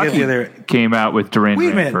 Steve got the other. Came out with Duran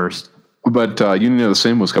Duran first. But Union of the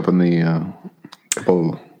Same was up in the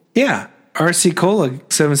bowl. Yeah. RC Cola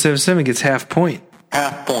 777 gets half point.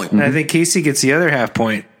 Half point. And I think Casey gets the other half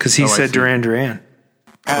point because he said Duran Duran.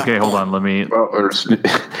 Okay, hold on. Let me.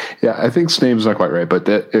 Yeah, I think Sname's not quite right, but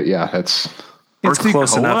that's It's RC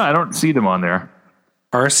close Cola? enough. I don't see them on there.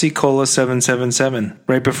 RC Cola 777,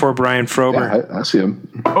 right before Brian Frober. Yeah, I see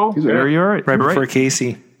him. Oh, there you're right. Right You're before right.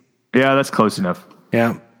 Casey. Yeah, that's close enough.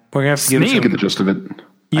 Yeah. We're going to have to give it to Get him. the gist of it.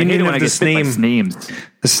 Union of the names.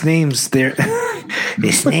 The Snames, they're...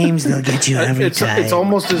 the Snames, they'll get you every time. It's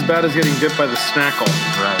almost as bad as getting bit by the snackle.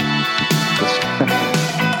 Right.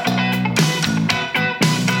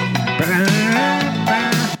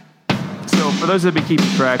 So, for those that have been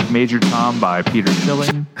keeping track, Major Tom by Peter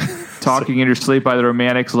Schilling, Talking in Your Sleep by the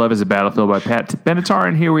Romantics, Love is a Battlefield by Pat Benatar,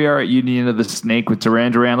 and here we are at Union of the Snake with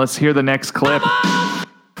Duran Duran. Let's hear the next clip.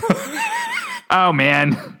 Oh,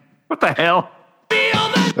 man. What the hell?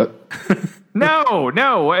 No.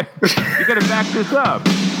 You got to back this up.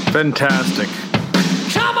 Fantastic.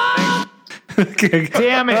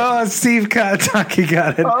 Damn it. Oh, Steve Kataki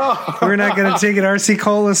got it. Oh. We're not going to take it. RC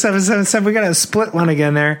Cola 777. We got to split one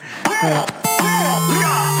again there.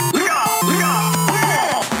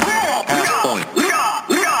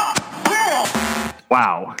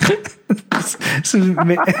 Wow. Some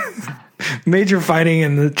major fighting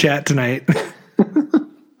in the chat tonight.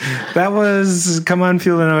 That was Come On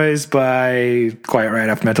Feel the Noise by Quiet Riot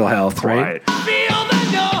Off Mental Health, right? Feel the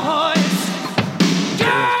noise.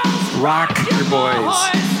 Girls, rock your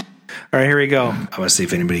boys. All right, here we go. I want to see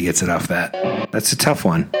if anybody gets it off that. That's a tough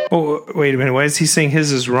one. Oh, wait a minute. Why is he saying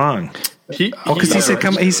his is wrong? Because he said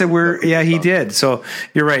come. He said we're. Yeah, he did. So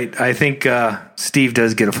you're right. I think Steve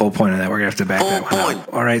does get a full point on that. We're gonna have to back that one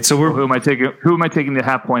up. All right. So we're. Who am I taking the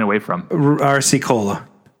half point away from? RC Cola.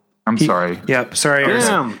 I'm sorry. Yep. Sorry.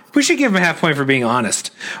 Damn. We should give him a half point for being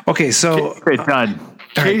honest. Okay. So done.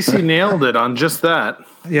 Casey nailed it on just that.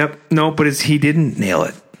 Yep. No, but he didn't nail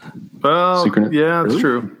it. Well, yeah, that's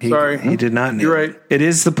true. Sorry. He did not nail You're right. It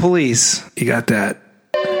is the Police. You got that.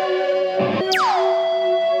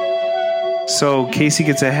 So Casey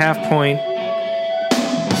gets a half point.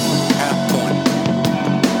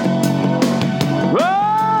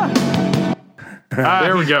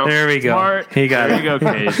 There we go. There we go. Smart. He got there it.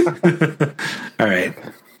 There you go, Case. All right.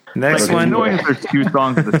 Next It's one. annoying if there's two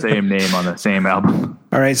songs with the same name on the same album.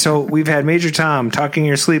 All right, so we've had Major Tom, Talking in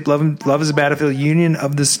Your Sleep, Love is a Battlefield, Union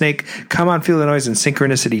of the Snake, Come On Feel the Noise, and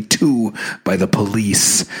Synchronicity 2 by the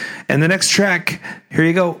Police. And the next track, here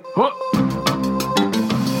you go.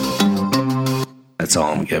 That's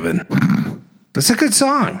all I'm giving. That's a good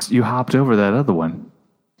song. You hopped over that other one.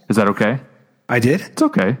 Is that okay? I did? It's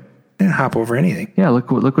okay. I didn't hop over anything. Yeah,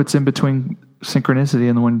 look what's in between Synchronicity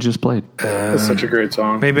and the one you just played. That's such a great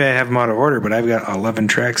song. Maybe I have them out of order, but I've got 11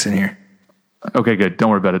 tracks in here. Okay, good.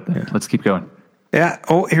 Don't worry about it. Yeah. Let's keep going. Yeah.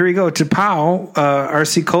 Oh, here we go. Tapao,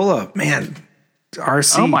 RC Cola. Man,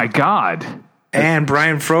 RC. Oh, my God. And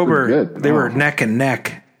Brian Frober. They were neck and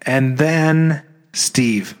neck. And then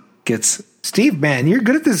Steve gets... Steve, man, you're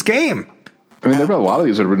good at this game. I mean, there have been a lot of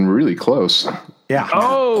these that have been really close. Yeah.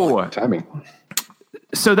 Oh. Timing.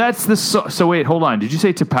 So that's the... So wait, hold on. Did you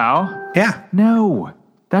say Tapao? Yeah. No.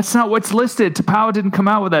 That's not what's listed. Tapao didn't come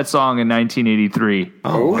out with that song in 1983.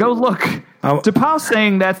 Oh. Go look. Oh. Tapao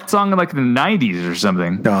sang that song in like the 90s or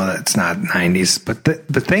something. No, that's not 90s.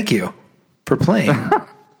 But thank you for playing.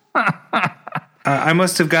 I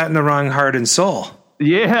must have gotten the wrong Heart and Soul.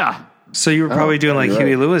 Yeah. So you were probably doing like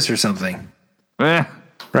Huey Lewis or something. Right?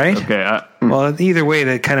 Okay. Well, either way,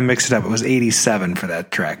 that kind of mixed it up. It was 87 for that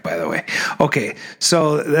track, by the way. Okay,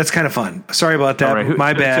 so that's kind of fun. Sorry about that. Right.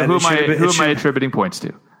 My bad. So who am I attributing points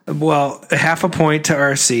to? Well, half a point to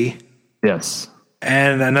RC. Yes.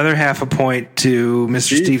 And another half a point to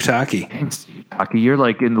Mr. Steve Taki. Steve Taki, you're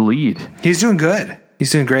like in the lead. He's doing good.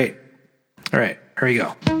 He's doing great. All right, here we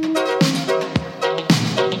go.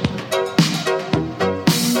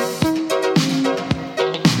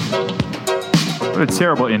 What a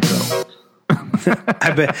terrible intro.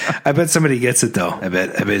 I bet somebody gets it though. I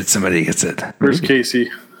bet somebody gets it. Where's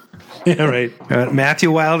Casey? Yeah, right.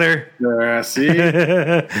 Matthew Wilder. See?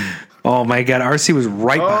 Oh my God, RC was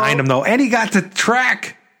right behind him though, and he got the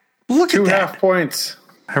track. Look at that. 2 half points.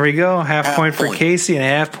 Here we go. Half point for Casey and a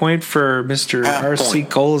half point for Mr. RC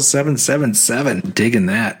Cola 777. Digging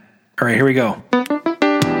that. All right, here we go.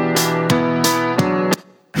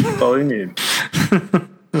 That's all you need.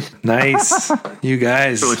 Nice. You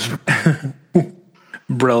guys.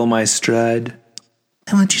 Brill my stride.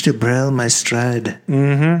 I want you to brill my stride.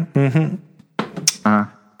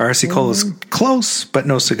 RC Cola's close, but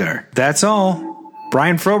no cigar. That's all.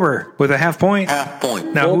 Brian Frober with a half point. Now,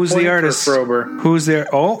 Full who's point the artist? for Frober. Who's there?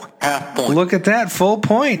 Oh, look at that. Full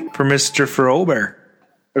point for Mr. Frober.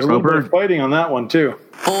 There's a little bit of fighting on that one, too.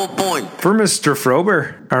 Full point. For Mr.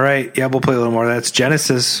 Frober. All right. Yeah, we'll play a little more. That's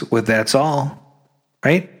Genesis with That's All.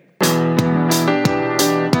 Right?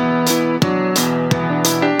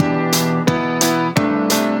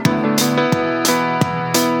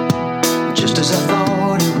 Just as I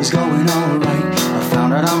thought it was going all right, I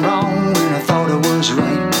found out I'm wrong when I thought I was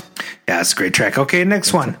right. Yeah, it's a great track. Okay,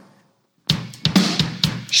 next one.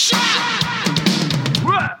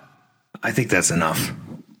 I think that's enough.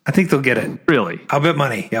 I think they'll get it. Really? I'll bet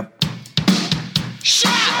money. Yep.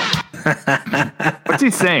 What's he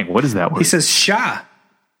saying? What is that word? He says Shah.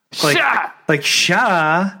 Like, Shah. Like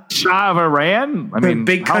Shah. Shah of Iran? I mean,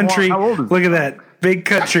 big country. How old is Look at that. Big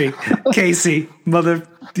country. Casey. Mother.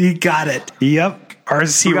 He got it. Yep.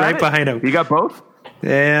 RC right behind him. You got both?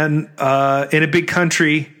 And in a big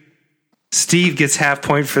country, Steve gets half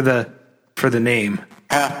point for the name.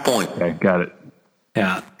 Half point. Okay, got it.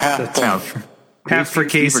 Yeah. Half Half for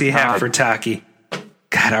Casey, half for Taki.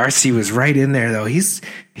 God, RC was right in there though. He's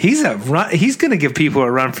going to give people a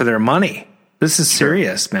run for their money. This is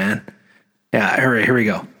serious, man. Yeah, all right, here we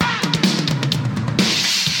go.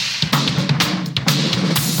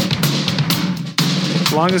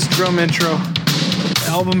 Longest drum intro,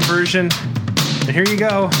 album version. And here you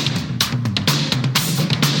go.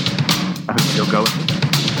 I hope still going.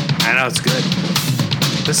 I know, it's good.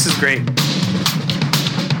 This is great.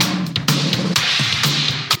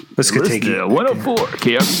 Let's go take it. 104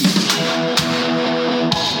 KRP.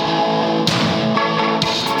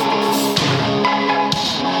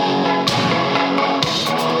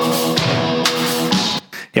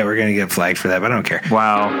 Yeah, we're going to get flagged for that, but I don't care.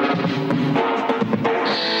 Wow.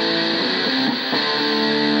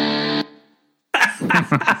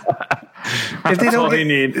 If they That's don't all get, you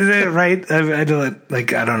need. Right? I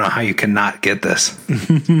don't know how you cannot get this.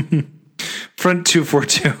 Front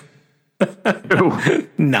 242.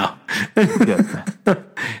 No.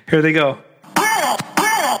 Here they go.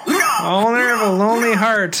 Owner of a Lonely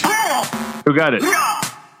Heart. Who got it?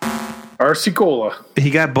 RC Cola.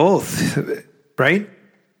 He got both, right?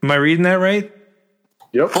 Am I reading that right?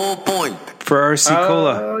 Yep. Full point. For RC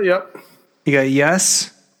Cola. Yep. You got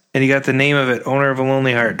Yes, and you got the name of it, Owner of a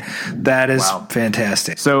Lonely Heart. That is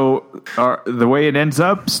fantastic. So the way it ends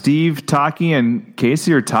up, Steve, Taki, and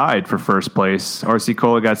Casey are tied for first place. RC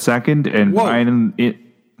Cola got second, and Brian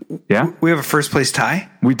yeah? We have a first place tie?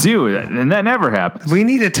 We do, and that never happens. We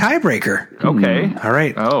need a tiebreaker. Okay. All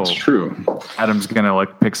right. Oh, It's true. Adam's going to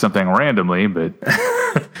pick something randomly, but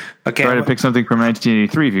Okay. try to pick something from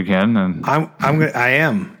 1983 if you can. And I'm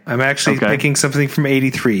actually picking something from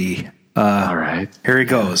 83. all right. Here it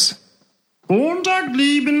goes. Montag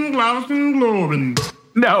lieben Glauben Globen.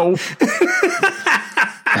 No.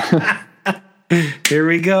 Here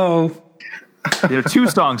we go. Two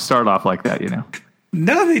songs start off like that,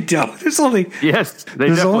 No, they don't. There's only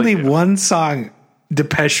one song,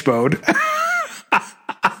 Depeche Mode.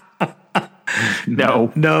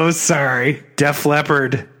 No, sorry. Def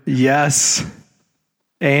Leppard, yes.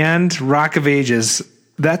 And Rock of Ages.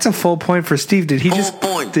 That's a full point for Steve. Did he just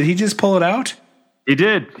pull it out? He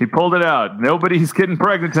did. He pulled it out. Nobody's getting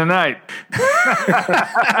pregnant tonight.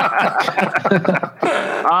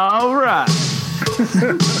 All right.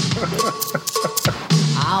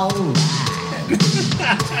 All right.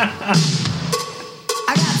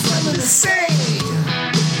 I got something to say.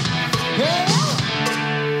 Yeah.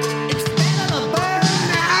 It's better to burn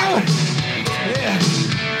now. Yeah.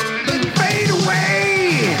 Than fade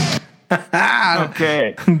away.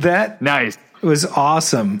 Okay. That nice. Was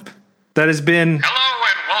awesome. That has been. Hello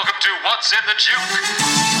and welcome to What's in the Juke.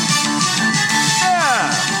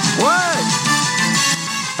 Yeah. What?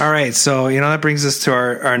 All right, so that brings us to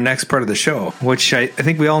our next part of the show, which I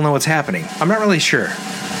think we all know what's happening. I'm not really sure.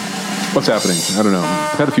 What's happening? I don't know.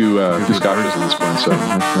 I've had a few scotches at this point, so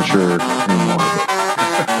I'm not sure anymore.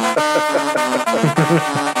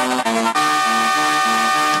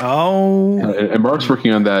 Oh, am And Mark's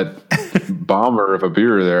working on that bomber of a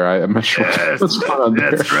beer there. I'm not sure what's going on there.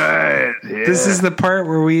 That's right. Yeah. This is the part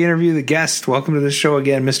where we interview the guest. Welcome to the show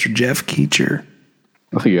again, Mr. Jeff Keecher.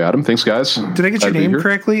 I think you, Adam. Thanks, guys. Did I get your name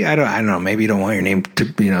correctly? I don't know. Maybe you don't want your name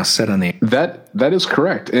to set on the. That is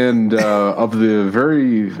correct. And of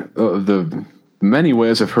the many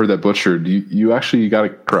ways I've heard that butchered, you actually got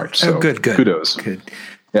it correct. So good. Kudos. Good.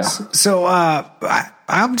 Yeah. So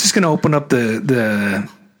I'm just going to open up the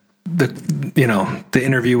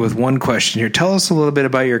interview with one question here. Tell us a little bit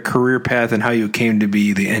about your career path and how you came to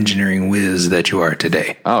be the engineering whiz that you are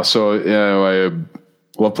today. Oh, so I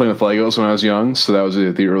loved playing with Legos when I was young, so that was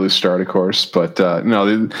the early start, of course. But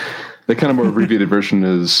the kind of more abbreviated version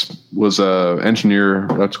was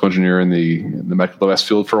electrical engineer in the Metro West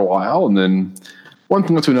field for a while, and then one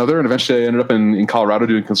thing led to another, and eventually I ended up in Colorado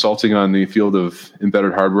doing consulting on the field of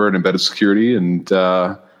embedded hardware and embedded security, and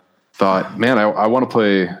thought, man, I want to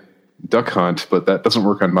play Duck Hunt, but that doesn't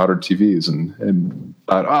work on modern TVs. And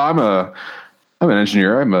thought, I'm an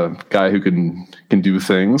engineer. I'm a guy who can do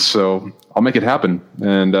things, so I'll make it happen.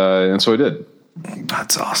 And so I did.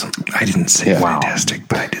 That's awesome. I didn't say fantastic,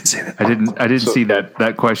 but I did say that. I didn't see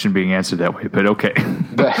that question being answered that way, but okay.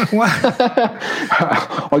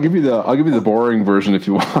 I'll give you the boring version if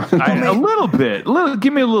you want. A little bit.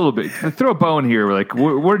 Give me a little bit. Throw a bone here. Like,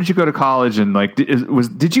 where did you go to college? And like,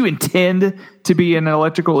 did you intend to be an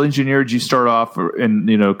electrical engineer? Did you start off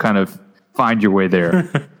and kind of find your way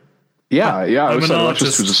there? Yeah. I was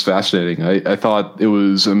electricity was just fascinating. I thought it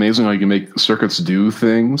was amazing how you can make circuits do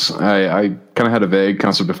things. I kind of had a vague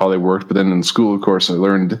concept of how they worked, but then in school, of course, I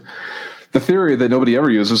learned the theory that nobody ever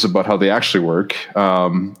uses about how they actually work. I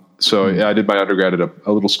did my undergrad at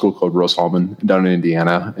a little school called Rose-Hulman down in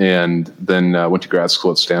Indiana, and then went to grad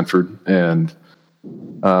school at Stanford, and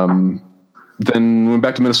then went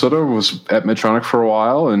back to Minnesota, was at Medtronic for a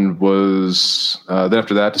while, and was then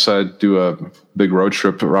after that decided to do a big road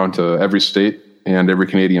trip around to every state and every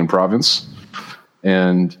Canadian province,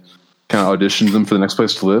 and kind of auditioned them for the next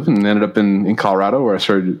place to live, and ended up in Colorado, where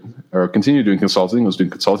I continued doing consulting. I was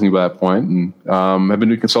doing consulting by that point, and I've been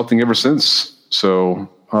doing consulting ever since. So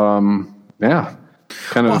kind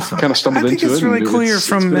of stumbled into it. I think it's really cool. You're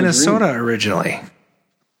from Minnesota originally.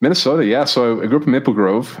 Minnesota, yeah. So I grew up in Maple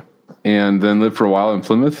Grove, and then lived for a while in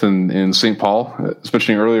Plymouth and in St. Paul. I was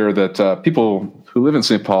mentioning earlier that people who live in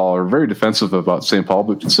St. Paul are very defensive about St. Paul,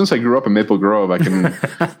 but since I grew up in Maple Grove, I can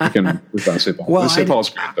live on St. Paul. Well, St. Paul is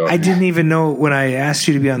great, though. I didn't even know when I asked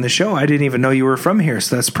you to be on the show, I didn't even know you were from here,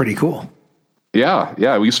 so that's pretty cool.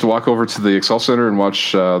 Yeah. We used to walk over to the Excel Center and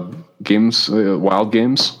watch games, wild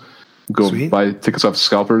games. Go Sweet. Buy tickets off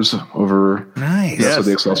Scalpers over at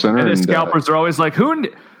the Excel Center. And the Scalpers are always like,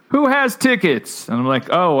 who has tickets? And I'm like,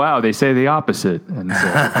 oh, wow, they say the opposite. And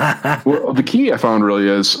so. Well, the key I found really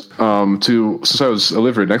is since I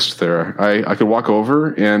lived right next to there, I could walk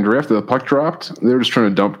over, and right after the puck dropped, they were just trying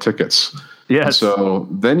to dump tickets. Yes. And so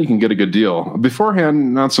then you can get a good deal.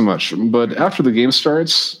 Beforehand, not so much. But after the game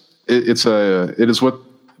starts, it is what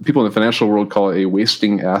people in the financial world call a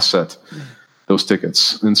wasting asset, those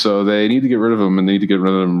tickets. And so they need to get rid of them, and they need to get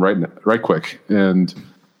rid of them right quick. And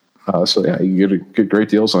you get great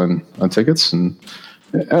deals on tickets, and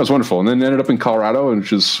that was wonderful. And then ended up in Colorado,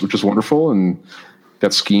 which is wonderful, and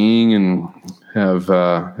got skiing and have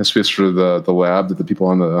space for the lab that the people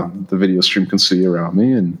on the video stream can see around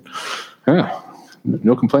me, and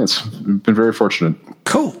no complaints. Been very fortunate.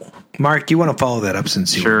 Cool. Mark, you want to follow that up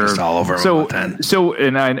since you were just all over then? So,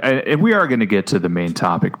 and we are going to get to the main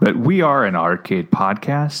topic, but we are an arcade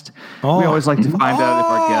podcast. We always like to find out if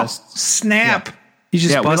our guests snap. Yeah. You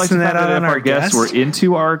just busting that out on our guests? We're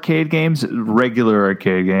into arcade games, regular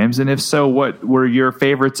arcade games, and if so, what were your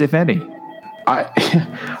favorites, if any?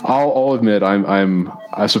 I'll admit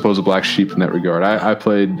I suppose a black sheep in that regard.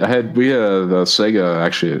 We had a Sega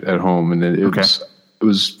actually at home, and it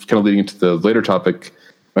was kind of leading into the later topic.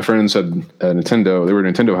 My friends had a Nintendo. They were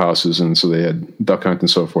Nintendo houses, and so they had Duck Hunt and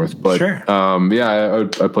so forth. But sure.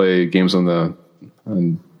 I play games on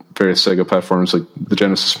various Sega platforms, like the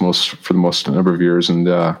Genesis for the most number of years, and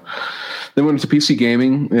then went into PC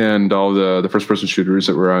gaming and all the first-person shooters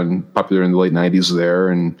that were popular in the late 90s there.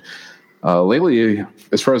 And lately,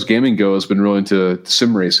 as far as gaming goes, been really into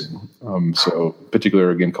sim racing. So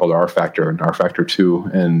particular a game called R Factor and R Factor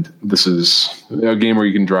 2. And this is a game where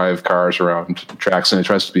you can drive cars around tracks, and it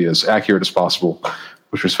tries to be as accurate as possible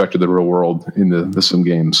with respect to the real world in the sim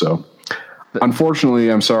game. So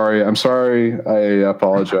unfortunately, I'm sorry. I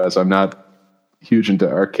apologize. I'm not huge into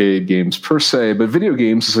arcade games per se, but video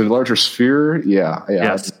games is a larger sphere. Yeah.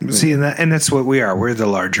 Yes. See, and that's what we are. We're the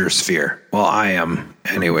larger sphere. Well, I am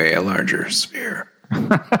anyway, a larger sphere.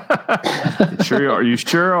 Sure you are. You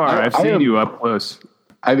sure are. I've seen you up close.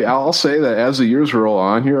 I'll say that as the years roll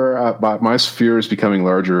on here, my sphere is becoming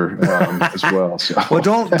larger as well. So. Well,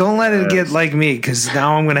 don't let it get like me, because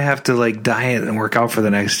now I'm going to have to like diet and work out for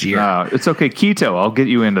the next year. No, it's okay. Keto. I'll get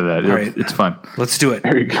you into that. Right. It's fun. Let's do it.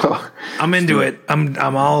 There you go. I'm into it.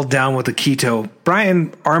 I'm all down with the keto.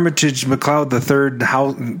 Brian Armitage McLeod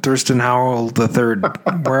III, Thurston Howell III.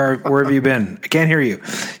 Where have you been? I can't hear you.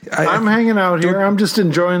 I'm hanging out here. I'm just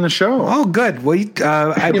enjoying the show. Oh, good. Well, it's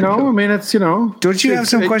Don't you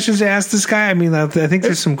have some questions to ask this guy? I mean, I think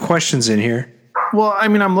there's some questions in here. Well, I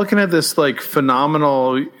mean, I'm looking at this like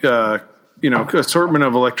phenomenal, assortment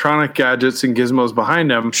of electronic gadgets and gizmos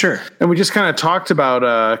behind him. Sure. And we just kind of talked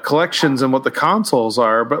about collections and what the consoles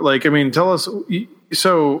are. But like, I mean, tell us.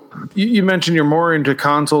 So you mentioned you're more into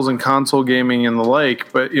consoles and console gaming and the like.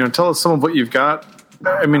 But tell us some of what you've got.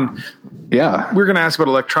 I mean, yeah, we're going to ask about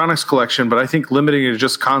electronics collection, but I think limiting it to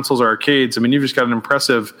just consoles or arcades. I mean, you've just got an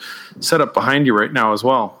impressive setup behind you right now as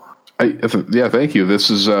well. Yeah, thank you. This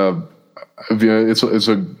is it's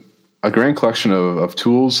a grand collection of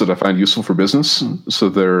tools that I find useful for business. So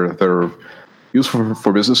they're useful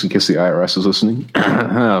for business in case the IRS is listening.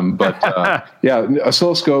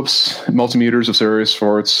 Oscilloscopes, multimeters of various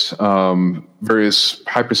sorts, various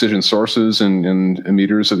high precision sources and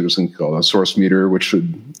meters. So there's something called a source meter, which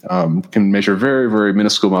can measure very, very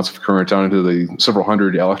minuscule amounts of current down into the several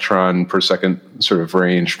hundred electron per second sort of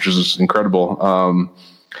range, which is incredible.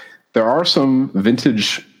 There are some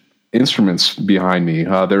vintage instruments behind me.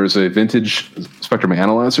 There is a vintage spectrum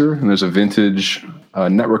analyzer, and there's a vintage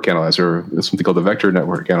network analyzer. It's something called the Vector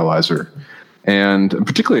Network Analyzer. And I'm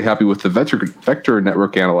particularly happy with the Vector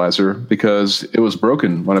Network Analyzer because it was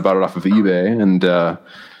broken when I bought it off of eBay, and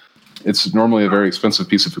it's normally a very expensive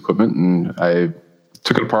piece of equipment. And I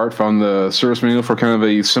took it apart, found the service manual for kind of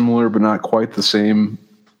a similar but not quite the same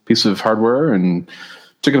piece of hardware, and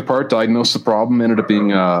took it apart, diagnosed the problem, ended up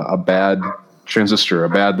being a bad transistor, a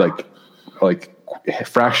bad like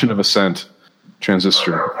fraction of a cent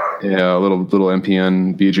transistor, a little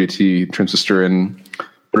NPN BJT transistor, and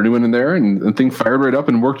put a new one in there, and the thing fired right up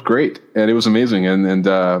and worked great, and it was amazing, and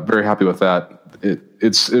very happy with that.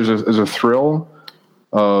 There's a thrill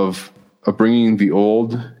of bringing the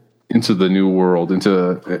old into the new world,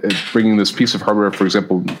 into bringing this piece of hardware, for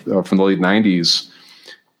example, from the late 90s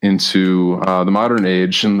into the modern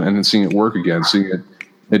age, and seeing it work again, seeing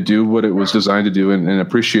it do what it was designed to do, and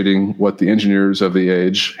appreciating what the engineers of the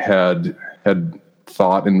age had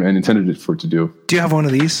thought and intended it for it to do. Do you have one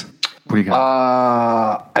of these? What do you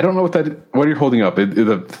got? I don't know what you're holding up.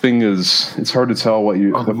 The thing is, it's hard to tell what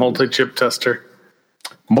you. The multi-chip tester.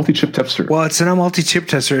 Multi-chip tester. Well, it's not a multi-chip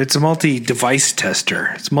tester. It's a multi-device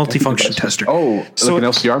tester. It's a multi-function tester. Oh, so like an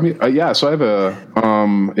LCR meter? Yeah, so I have a,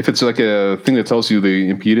 if it's like a thing that tells you the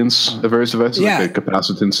impedance of various devices, like the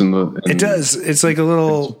capacitance and it does. It's like a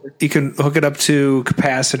little, you can hook it up to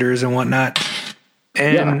capacitors and whatnot.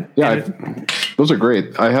 And those are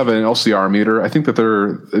great. I have an LCR meter. I think that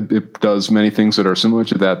it does many things that are similar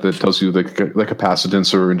to that tells you the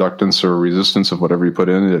capacitance or inductance or resistance of whatever you put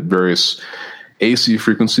in at various AC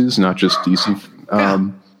frequencies, not just DC.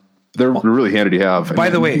 They're really handy to have. By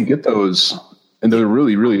the way, you can get those, and they're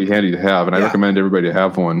really, really handy to have. And I recommend everybody to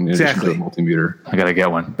have one. Exactly. In addition to a multimeter. I gotta get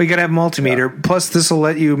one. But you gotta have a multimeter. Plus, this will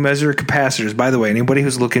let you measure capacitors. By the way, anybody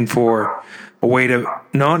who's looking for a way to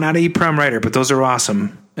not an EEPROM writer, but those are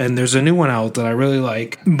awesome. And there's a new one out that I really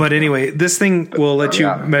like. But anyway, this thing will let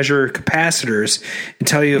you measure capacitors and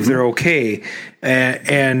tell you if they're okay,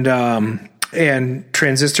 and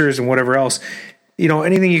transistors and whatever else.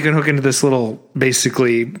 Anything you can hook into this little,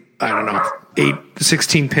 basically,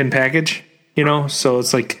 16 pin package, so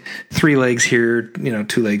it's like 3 legs here,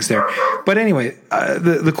 2 legs there. But anyway,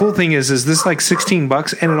 the cool thing is this like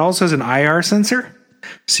 $16, and it also has an IR sensor.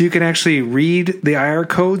 So you can actually read the IR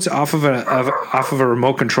codes off of a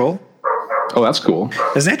remote control. Oh, that's cool.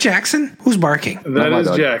 Is that Jackson? Who's barking? That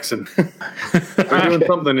is Jackson. We're doing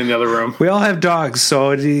something in the other room. We all have dogs,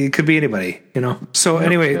 so it could be anybody, So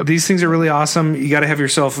anyway, these things are really awesome. You got to have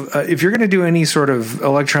yourself, if you're going to do any sort of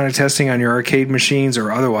electronic testing on your arcade machines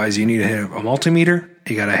or otherwise, you need to have a multimeter.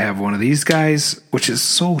 You got to have one of these guys, which is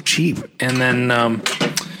so cheap. And then, I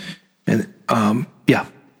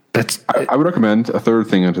would recommend a third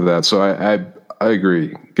thing into that. So I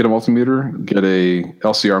agree. Get a multimeter, get a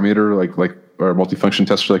LCR meter, or a multifunction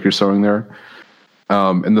tester like you're showing there.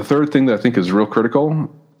 And the third thing that I think is real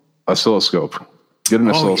critical, oscilloscope. Get an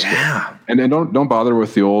oscilloscope. Yeah. And don't bother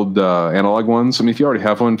with the old analog ones. I mean, if you already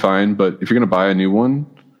have one, fine. But if you're going to buy a new one,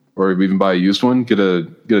 or even buy a used one, get a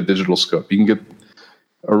digital scope. You can get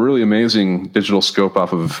a really amazing digital scope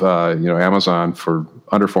off of Amazon for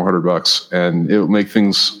under $400, and it will make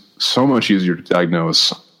things so much easier to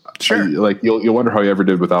diagnose. Sure. Like you'll wonder how you ever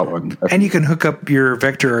did without one. And you can hook up your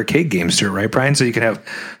Vector arcade games to it, right, Brian? So you can have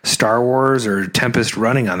Star Wars or Tempest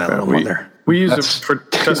running on that little one there. We use it for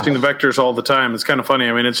testing the vectors all the time. It's kind of funny.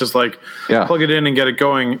 I mean, it's just like plug it in and get it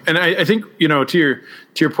going. And I think, to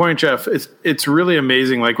your point, Jeff, it's really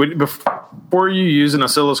amazing. Like before you use an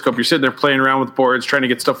oscilloscope, you're sitting there playing around with boards, trying to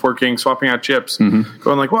get stuff working, swapping out chips,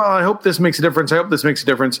 going like, well, I hope this makes a difference. I hope this makes a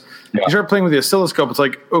difference. Yeah. You start playing with the oscilloscope. It's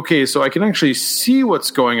like, okay, so I can actually see what's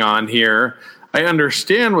going on here. I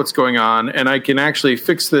understand what's going on, and I can actually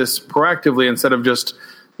fix this proactively instead of just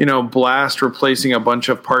blast replacing a bunch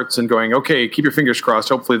of parts and going, okay, keep your fingers crossed.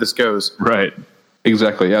 Hopefully this goes. Right.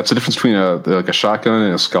 Exactly. Yeah. It's a difference between a shotgun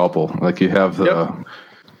and a scalpel. Like you have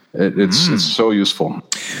it's so useful.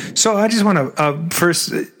 So I just want to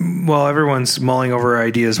first, while everyone's mulling over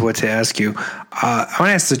ideas, what to ask you, I want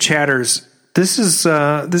to ask the chatters. This is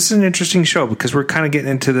an interesting show because we're kind of getting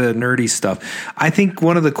into the nerdy stuff. I think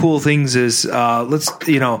one of the cool things is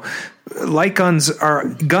light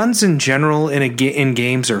guns in general in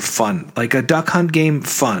games are fun. Like a Duck Hunt game,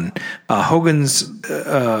 fun. Hogan's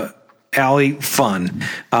Alley, fun.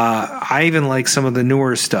 I even like some of the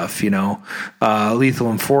newer stuff.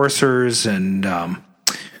 Lethal Enforcers and I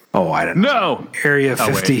don't know. Area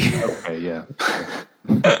 50. Okay, yeah.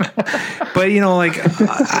 But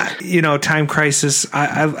Time Crisis.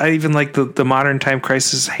 I even like the modern Time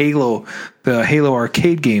Crisis. Halo, the Halo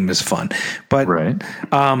arcade game is fun. But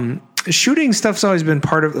shooting stuff's always been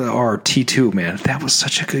part of our T2, man. That was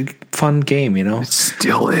such a good, fun game, It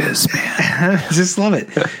still is, man. I just love it.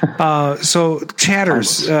 So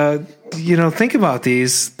chatters, think about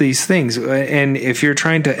these things. And if you're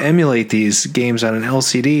trying to emulate these games on an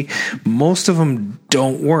LCD, most of them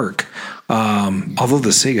don't work. Although the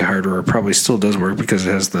Sega hardware probably still does work because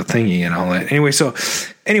it has the thingy and all that.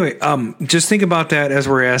 Anyway, just think about that as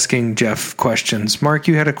we're asking Jeff questions. Mark,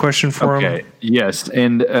 you had a question for him? Yes,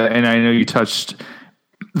 and I know you touched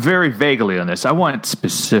very vaguely on this. I want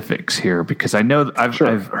specifics here because I know I've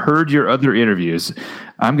heard your other interviews.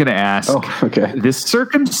 I'm going to ask the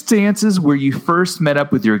circumstances where you first met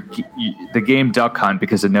up with the game Duck Hunt,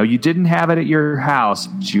 because I know you didn't have it at your house,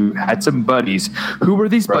 but you had some buddies. Who were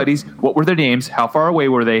these buddies? What were their names? How far away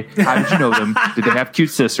were they? How did you know them? Did they have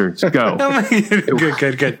cute sisters? Go.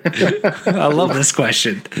 Good. I love this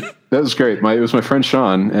question. That was great. It was my friend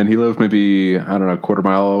Sean, and he lived maybe, I don't know, a quarter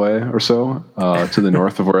mile away or so to the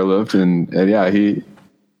north of where I lived. And yeah,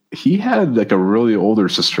 he had like a really older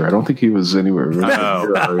sister. I don't think he was anywhere. Really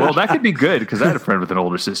well, that could be good because I had a friend with an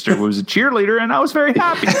older sister who was a cheerleader, and I was very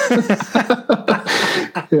happy.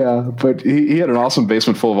 Yeah, but he had an awesome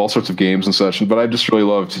basement full of all sorts of games and such. But I just really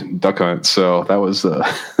loved Duck Hunt, so that was and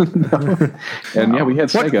we had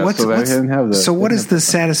Sega, so I didn't have that. So what is the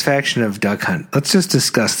satisfaction of Duck Hunt? Let's just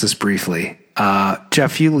discuss this briefly.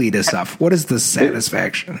 Jeff, you lead us off. What is the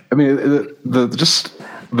satisfaction?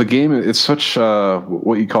 The game, it's such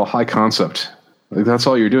what you call high concept. Like that's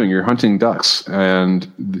all you're doing. You're hunting ducks, and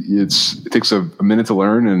it takes a minute to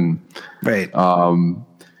learn, and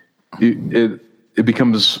it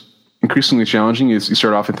becomes increasingly challenging. You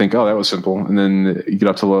start off and think, oh, that was simple, and then you get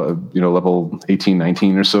up to level 18,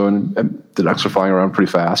 19 or so, and the ducks are flying around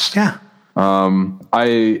pretty fast. Yeah.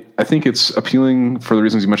 I think it's appealing for the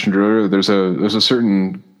reasons you mentioned earlier. There's a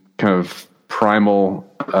certain kind of primal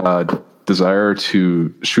desire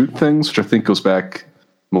to shoot things, which I think goes back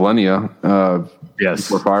millennia.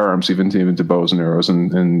 Before firearms, even to bows and arrows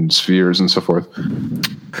and spheres and so forth.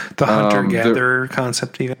 The hunter-gatherer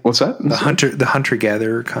concept, even. What's that? The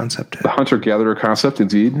hunter-gatherer concept. The hunter-gatherer concept,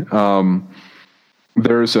 indeed.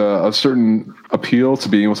 There's a certain appeal to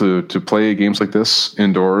being able to play games like this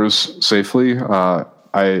indoors safely. I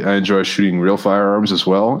enjoy shooting real firearms as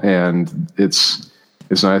well, and it's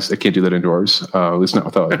nice. I can't do that indoors, at least not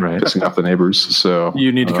without pissing off the neighbors. So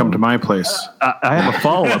you need to come to my place. I have a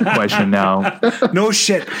follow-up question now. No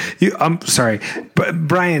shit. I'm sorry, but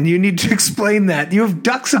Brian, you need to explain that. You have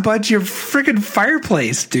ducks above your freaking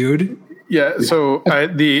fireplace, dude. Yeah. So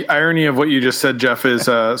the irony of what you just said, Jeff, is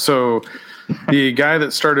so the guy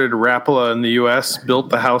that started Rapala in the U.S. built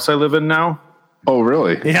the house I live in now. Oh,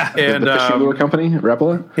 really? Yeah. And the fishing lure company,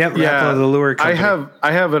 Rapala? Yep, Rapala, the lure company.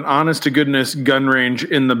 I have an honest to goodness gun range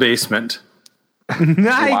in the basement. He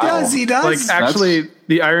does. Like, actually,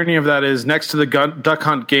 the irony of that is next to the Duck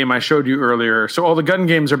Hunt game I showed you earlier. So all the gun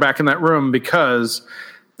games are back in that room because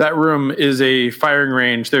that room is a firing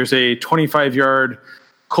range. There's a 25-yard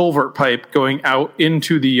culvert pipe going out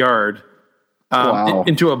into the yard.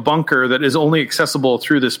 into a bunker that is only accessible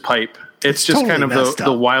through this pipe. It's just totally kind of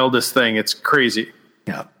the wildest thing. It's crazy.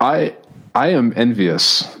 Yeah. I am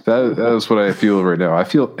envious. That is what I feel right now. I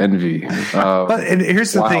feel envy. And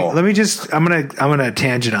here's the thing. Let me just. I'm gonna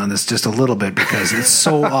tangent on this just a little bit because it's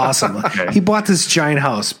so awesome. Okay. He bought this giant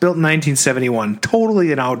house built in 1971,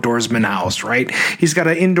 totally an outdoorsman house. Right? He's got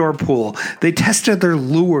an indoor pool. They tested their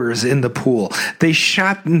lures in the pool. They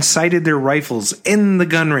shot and sighted their rifles in the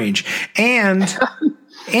gun range, and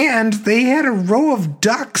they had a row of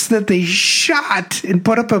ducks that they shot and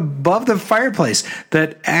put up above the fireplace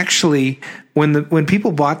that actually, when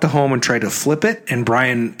people bought the home and tried to flip it, and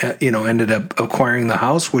Brian, ended up acquiring the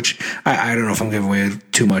house, which I don't know if I'm giving away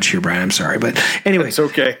too much here, Brian. I'm sorry. But anyway, it's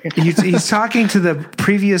okay. he's talking to the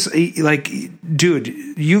previous, dude,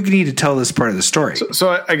 you need to tell this part of the story.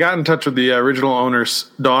 So I got in touch with the original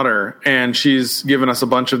owner's daughter, and she's given us a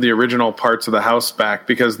bunch of the original parts of the house back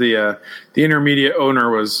because the intermediate owner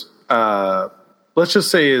was, let's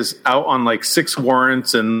just say, is out on like 6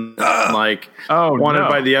 warrants and wanted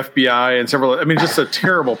by the FBI and several. I mean, just a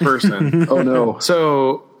terrible person. Oh no!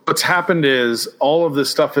 So what's happened is all of this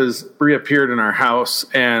stuff has reappeared in our house,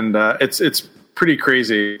 and it's pretty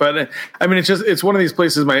crazy. But I mean, it's one of these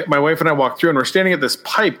places. My wife and I walked through, and we're standing at this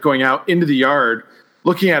pipe going out into the yard,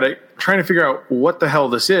 looking at it, trying to figure out what the hell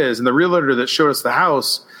this is. And the realtor that showed us the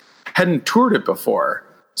house hadn't toured it before.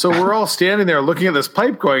 So we're all standing there looking at this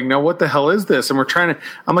pipe going, now what the hell is this? And we're trying to,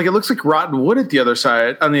 I'm like, it looks like rotten wood at the other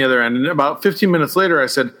side, on the other end. And about 15 minutes later, I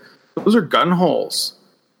said, those are gun holes.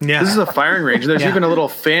 Yeah. This is a firing range. There's even a little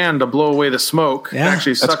fan to blow away the smoke. Yeah.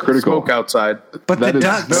 Actually suck the smoke outside. But that the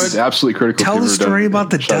ducks. That is absolutely critical. Tell the story about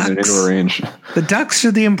the ducks. Range. The ducks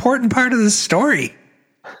are the important part of the story.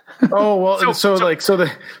 Oh, well, so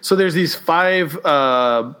there's these 5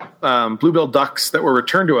 bluebill ducks that were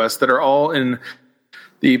returned to us that are all in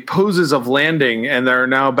the poses of landing, and they're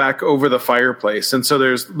now back over the fireplace. And so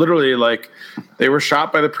there's literally they were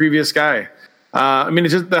shot by the previous guy. I mean,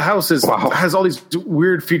 it's just, the house has all these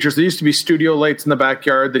weird features. There used to be studio lights in the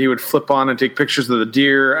backyard that he would flip on and take pictures of the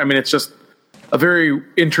deer. I mean, it's just a very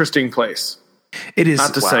interesting place. It is.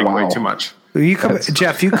 Not to segue too much. You come,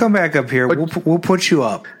 Jeff. You come back up here. We'll put you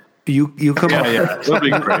up. You come up. Yeah, that'll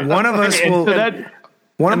be great. One of us will.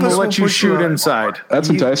 One of us will let you shoot inside. That's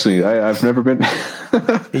enticing. I've never been.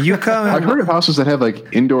 You come. I've heard of houses that have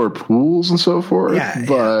indoor pools and so forth. Yeah,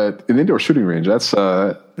 but an indoor shooting range, that's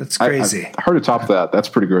crazy. Hard to top that. That's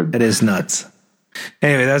pretty good. It is nuts.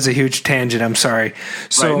 Anyway, that's a huge tangent. I'm sorry.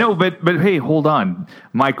 So right. No, but hey, hold on.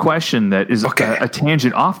 My question that is a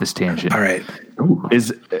tangent off this tangent. All right.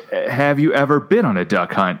 Is have you ever been on a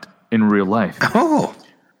duck hunt in real life? Oh,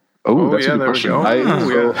 that's a good question.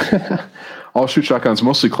 I'll shoot shotguns,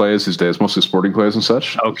 mostly clays these days, mostly sporting clays and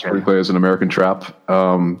such. Okay. Sporting clays and American trap.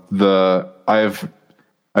 I've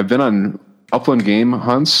been on upland game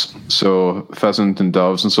hunts, so pheasant and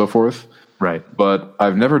doves and so forth. Right. But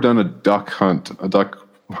I've never done a duck hunt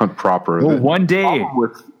proper. Well, one day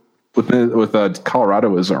with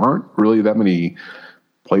Colorado is there aren't really that many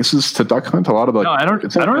places to duck hunt. A lot of I don't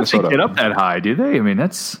know if they get up that high, do they? I mean,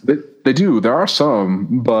 they do. There are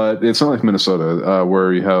some, but it's not like Minnesota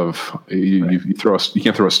where you have you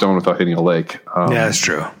can't throw a stone without hitting a lake. Yeah, that's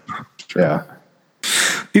true. Yeah,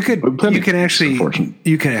 you can actually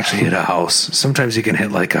hit a house. Sometimes you can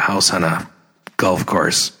hit a house on a golf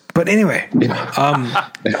course. But anyway,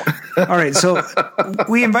 all right. So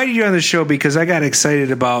we invited you on the show because I got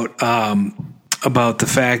excited about the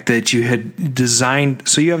fact that you had designed.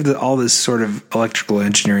 So you have all this sort of electrical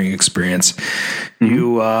engineering experience. Mm-hmm.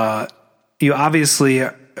 You obviously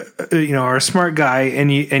are a smart guy,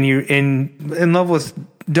 and you're in love with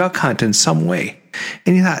duck hunt in some way,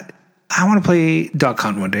 and you thought, I want to play duck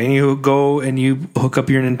hunt one day. And you go and you hook up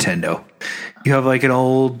your Nintendo. You have an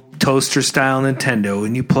old toaster style Nintendo,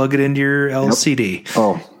 and you plug it into your LCD. Yep.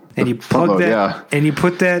 Oh, and you plug that, yeah. And you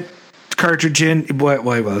put that cartridge in. Well,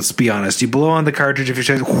 let's be honest. You blow on the cartridge if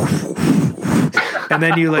you're and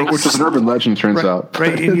then you which is an urban legend, turns out.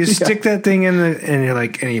 Right, and you stick that thing in and you're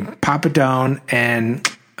and you pop it down, and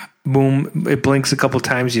boom, it blinks a couple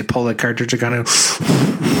times. You pull that cartridge, kind of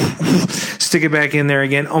stick it back in there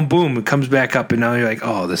again. Oh, boom, it comes back up, and now you're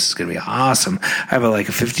oh, this is gonna be awesome. I have a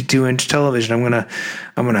 52-inch television. I'm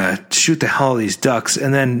gonna shoot the hell out of these ducks,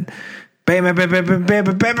 and then bam, bam, bam, bam, bam, bam,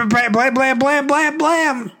 bam, bam, bam, blam, blam, blam, blam,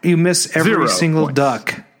 blam. You miss every single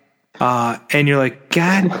duck, and you're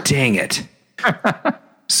God dang it.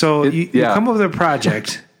 So you come up with a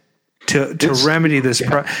project to remedy this.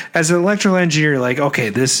 As an electrical engineer,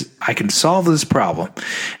 okay, I can solve this problem.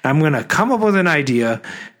 I'm going to come up with an idea.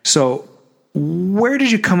 So where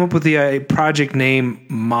did you come up with the project name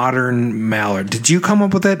Modern Mallard? Did you come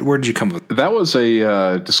up with it? Where did you come up with it? That was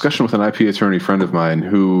a discussion with an IP attorney friend of mine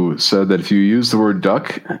who said that if you use the word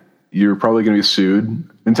duck, you're probably going to be sued.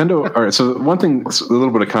 Nintendo. All right. So one thing, a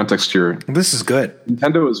little bit of context here. This is good.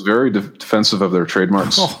 Nintendo is very defensive of their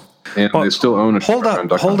trademarks. And they still own it. Hold up.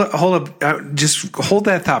 Just hold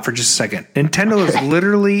that thought for just a second. Nintendo has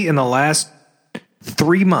literally in the last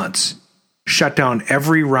 3 months shut down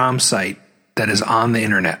every ROM site that is on the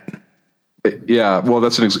internet. Yeah, well,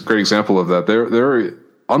 that's a great example of that. They're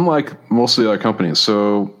unlike most of the other companies.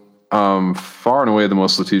 So far and away the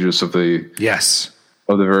most litigious of the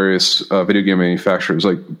various video game manufacturers.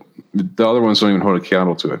 Like the other ones don't even hold a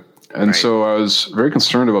candle to it. And so I was very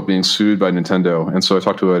concerned about being sued by Nintendo. And so I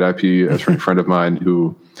talked to an IP attorney friend of mine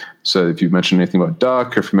who said, if you mention anything about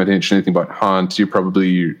Duck or if you mention anything about Hunt, you're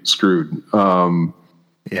probably screwed.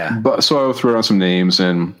 But so I would throw around some names.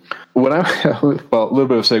 And when a little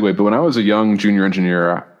bit of a segue, but when I was a young junior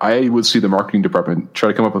engineer, I would see the marketing department try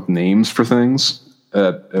to come up with names for things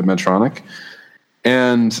at Medtronic.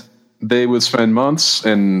 And they would spend months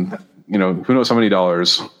and, who knows how many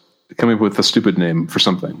dollars coming up with a stupid name for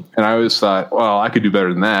something. And I always thought, well, I could do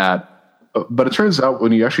better than that. But it turns out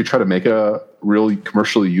when you actually try to make a really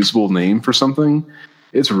commercially usable name for something,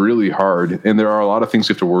 it's really hard. And there are a lot of things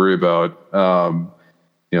you have to worry about.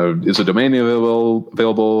 Is a domain available?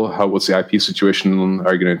 What's the IP situation?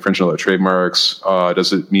 Are you going to infringe on other trademarks?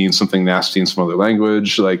 Does it mean something nasty in some other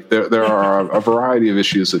language? Like there are a variety of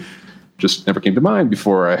issues that just never came to mind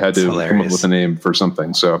before I had to come up with a name for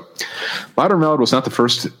something. So Modern Mallard was not the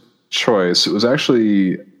first choice. It was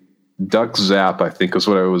actually Duck Zap, I think, was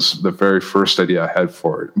the very first idea I had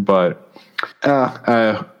for it. But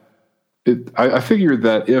I figured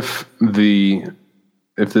that if the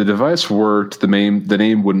device worked, the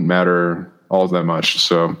name wouldn't matter all that much.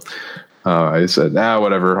 So I said,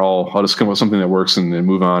 whatever. I'll just come up with something that works and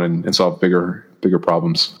move on and solve bigger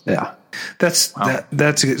problems. Yeah, that's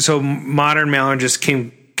good. So Modern Mallard just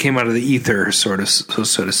came out of the ether, so to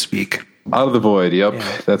speak. Out of the void. Yep.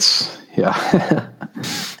 Yeah.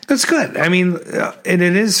 That's good. I mean, and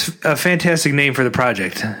it is a fantastic name for the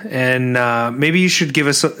project. And maybe you should give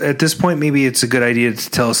us at this point. Maybe it's a good idea to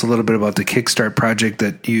tell us a little bit about the Kickstart project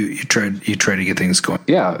that you tried to get things going.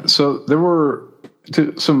 Yeah. So there were a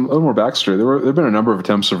little more backstory. There've been a number of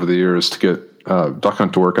attempts over the years to get Duck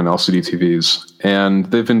Hunt to work on LCD TVs, and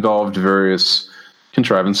they've involved various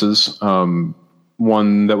contrivances.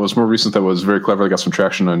 One that was more recent that was very clever, that got some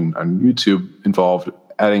traction on YouTube, involved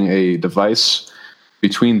adding a device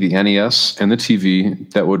between the NES and the TV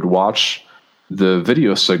that would watch the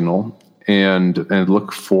video signal and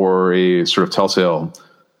look for a sort of telltale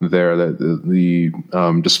there, that the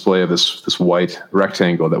display of this white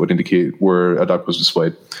rectangle that would indicate where a duck was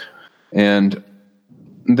displayed. And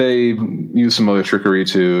they used some other trickery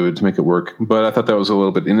to make it work, but I thought that was a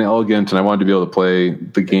little bit inelegant, and I wanted to be able to play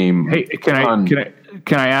the game. Hey, can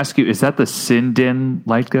I ask you? Is that the Sinden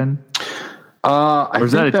light gun? Or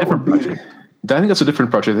is that a different project? I think that's a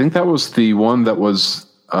different project. I think that was the one that was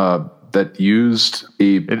that used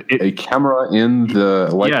a camera in the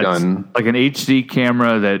light gun, like an HD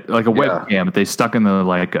camera like a webcam that they stuck in the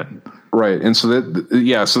light gun. Right, and so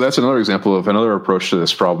that's another example of another approach to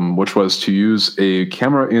this problem, which was to use a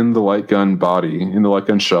camera in the light gun body, in the light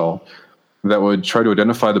gun shell, that would try to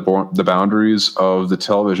identify the boundaries of the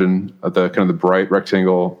television, the kind of the bright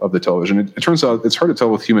rectangle of the television. It turns out it's hard to tell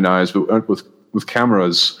with human eyes, but with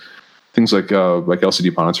cameras, things like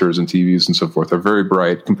LCD monitors and TVs and so forth are very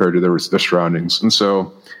bright compared to their surroundings. And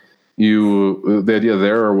so the idea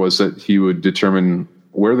there was that he would determine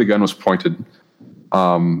where the gun was pointed,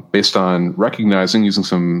 based on recognizing, using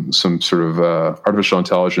some sort of artificial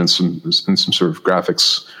intelligence and some sort of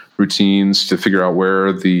graphics routines to figure out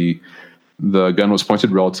where the gun was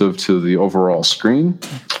pointed relative to the overall screen,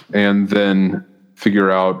 and then figure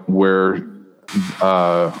out when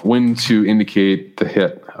to indicate the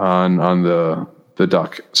hit on the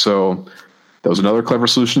duck. So that was another clever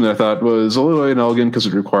solution that I thought was a little inelegant because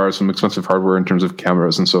it requires some expensive hardware in terms of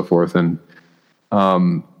cameras and so forth, and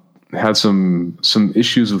had some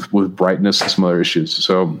issues with brightness and some other issues.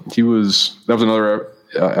 So that was another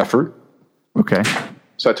effort. Okay.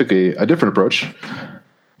 So I took a different approach.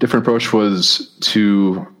 Different approach was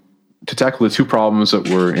to tackle the two problems that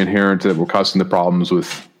were inherent, that were causing the problems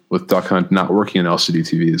with Duck Hunt not working in LCD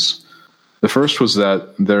TVs. The first was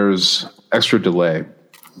that there's extra delay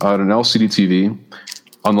on an LCD TV.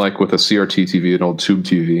 Unlike with a CRT TV, an old tube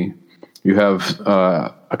TV, you have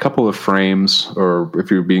a couple of frames, or if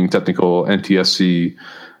you're being technical, NTSC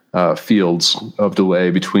fields of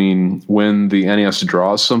delay between when the NES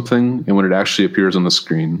draws something and when it actually appears on the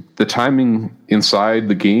screen. The timing inside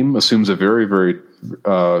the game assumes a very, very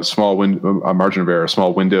small margin of error, a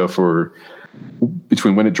small window for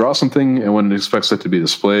between when it draws something and when it expects it to be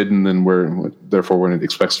displayed, and then therefore when it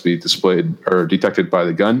expects to be displayed or detected by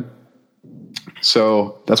the gun.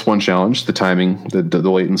 So that's one challenge: the timing, the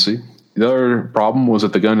latency. The other problem was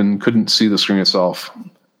that the gun couldn't see the screen itself.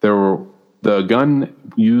 The gun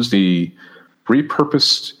used a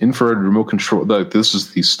repurposed infrared remote control. This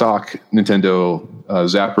is the stock Nintendo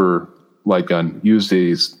Zapper light gun. Used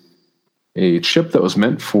a chip that was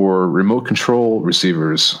meant for remote control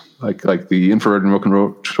receivers, like the infrared remote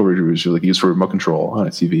control receivers you used for remote control on a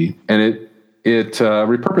TV, and it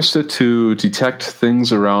repurposed it to detect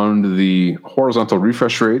things around the horizontal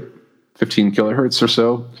refresh rate, 15 kilohertz or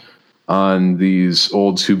so, on these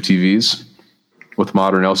old tube TVs. With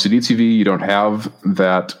modern LCD TV, you don't have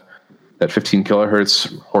that 15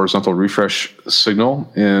 kilohertz horizontal refresh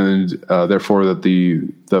signal, and therefore that the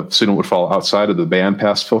signal would fall outside of the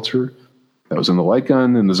bandpass filter that was in the light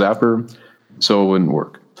gun and the Zapper, so it wouldn't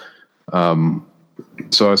work.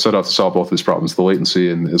 So I set out to solve both these problems: the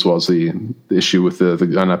latency and as well as the issue with the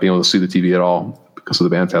gun not being able to see the TV at all because of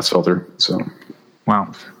the bandpass filter. So,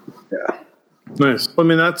 wow, yeah, nice. I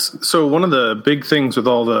mean, that's so one of the big things with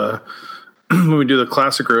all the when we do the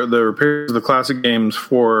repairs of the classic games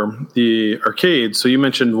for the arcades. So you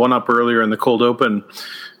mentioned 1UP earlier in the cold open.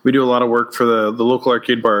 We do a lot of work for the local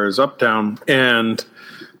arcade bars Uptown, and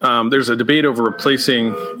there's a debate over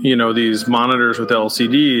replacing, these monitors with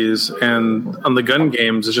LCDs, and on the gun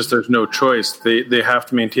games, it's just there's no choice. They have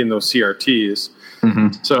to maintain those CRTs.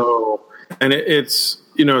 Mm-hmm. So, and it's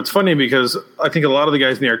funny because I think a lot of the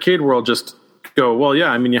guys in the arcade world just go, well, yeah,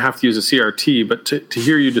 I mean, you have to use a CRT, but to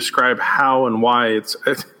hear you describe how and why it's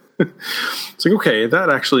like, okay, that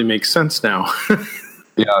actually makes sense now.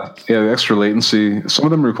 Yeah, the extra latency. Some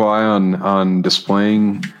of them rely on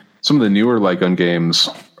displaying. Some of the newer light gun games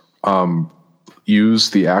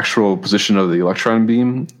use the actual position of the electron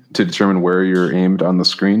beam to determine where you're aimed on the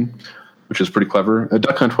screen, which is pretty clever.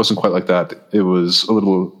 Duck Hunt wasn't quite like that. It was a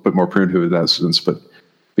little bit more primitive in that sense, but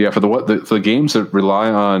yeah, for the games that rely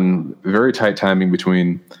on very tight timing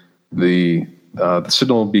between the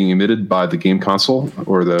signal being emitted by the game console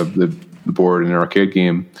or the board in an arcade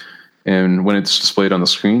game and when it's displayed on the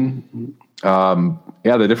screen,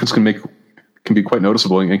 the difference can be quite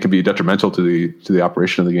noticeable and can be detrimental to the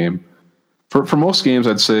operation of the game. For most games,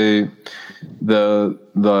 I'd say the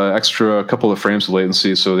extra couple of frames of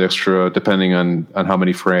latency, so the extra, depending on how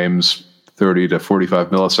many frames, 30 to 45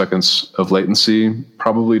 milliseconds of latency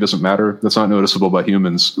probably doesn't matter. That's not noticeable by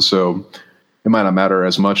humans, so it might not matter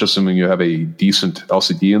as much, assuming you have a decent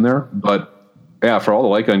LCD in there. But yeah, for all the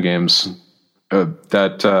light gun games,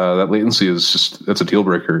 that latency that's a deal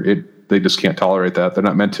breaker. They just can't tolerate that. They're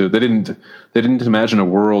not meant to. They didn't imagine a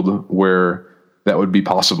world where that would be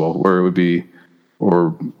possible, where it would be,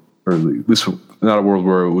 or at least not a world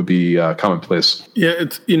where it would be commonplace. Yeah,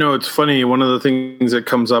 it's funny. One of the things that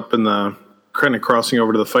comes up in the kind of crossing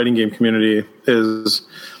over to the fighting game community is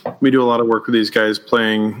we do a lot of work with these guys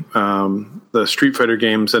playing the Street Fighter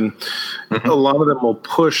games, and a lot of them will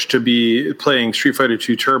push to be playing Street Fighter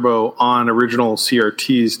 2 Turbo on original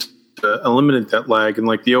CRTs to eliminate that lag. And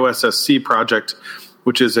like the OSSC project,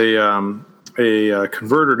 which is a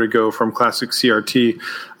converter to go from classic CRT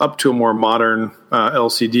up to a more modern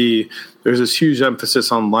LCD, there's this huge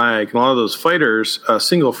emphasis on lag. And a lot of those fighters,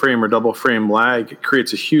 single frame or double frame lag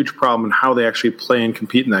creates a huge problem in how they actually play and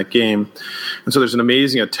compete in that game. And so there's an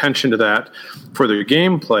amazing attention to that for their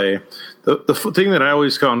gameplay. The thing that I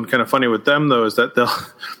always found kind of funny with them, though, is that they'll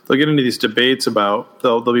get into these debates about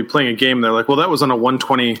they'll be playing a game and they're like, well, that was on a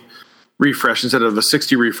 120 refresh instead of a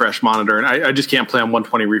 60 refresh monitor, and I just can't play on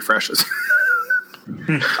 120 refreshes.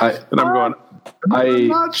 And I'm going, I'm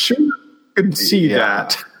not sure I can see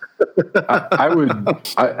that.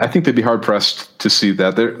 I think they'd be hard pressed to see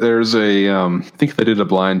that. There's I think if they did a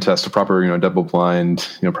blind test, a proper, double blind,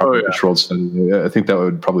 proper controlled study, I think that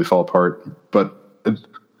would probably fall apart. But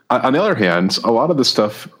on the other hand, a lot of this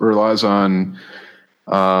stuff relies on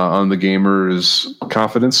the gamer's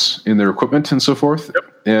confidence in their equipment and so forth. Yep.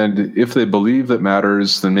 And if they believe that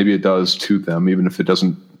matters, then maybe it does to them, even if it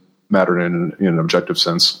doesn't matter in an objective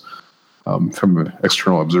sense from an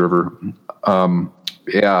external observer.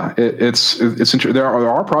 It's interesting. There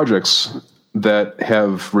are projects that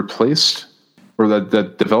have replaced or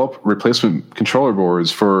that develop replacement controller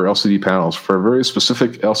boards for LCD panels, for very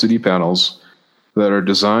specific LCD panels that are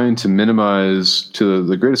designed to minimize to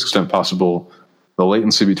the greatest extent possible the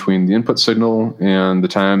latency between the input signal and the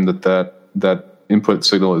time that input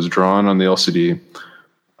signal is drawn on the LCD,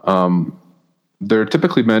 they're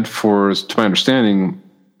typically meant for, to my understanding,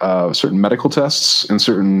 certain medical tests and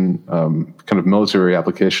certain kind of military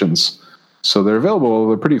applications. So they're available.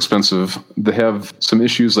 They're pretty expensive. They have some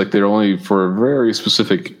issues, like they're only for very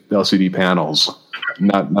specific LCD panels,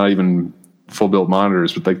 not even full built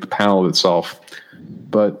monitors, but like the panel itself.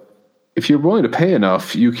 But if you're willing to pay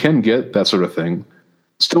enough, you can get that sort of thing.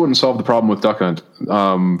 Still wouldn't solve the problem with Duck Hunt,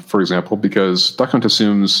 for example, because Duck Hunt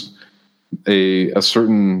assumes a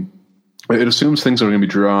certain. It assumes things are going to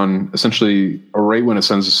be drawn essentially right when it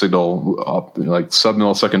sends a signal, up like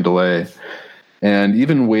sub-millisecond delay. And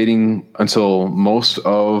even waiting until most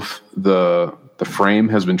of the frame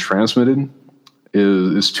has been transmitted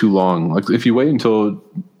is too long. Like if you wait until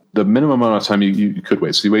the minimum amount of time you could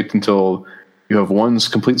wait. So you wait until you have one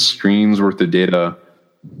complete screen's worth of data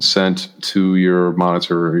sent to your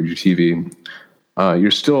monitor or your TV.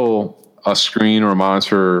 You're still a screen or a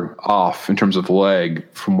monitor off in terms of lag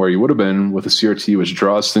from where you would have been with a CRT, which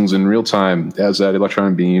draws things in real time as that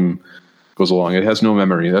electron beam goes along. It has no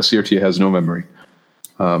memory. That CRT has no memory.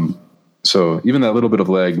 So even that little bit of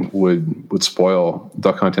lag would spoil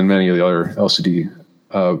Duck Hunt and many of the other LCD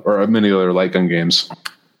or many other light gun games.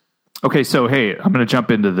 Okay, so hey, I'm going to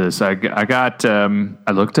jump into this. I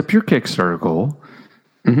looked up your Kickstarter goal.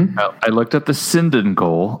 Mm-hmm. I looked at the Sinden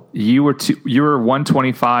goal. You were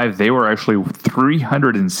 125. They were actually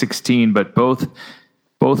 316, but both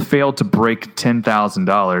failed to break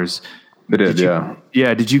 $10,000. They did, yeah.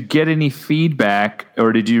 Yeah. Did you get any feedback,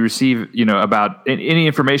 or did you receive about any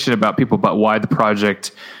information about people about why the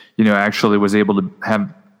project actually was able to have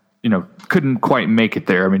couldn't quite make it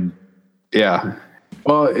there? I mean, yeah.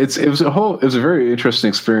 Well, it was a very interesting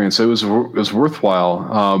experience. It was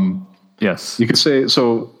worthwhile. Yes, you could say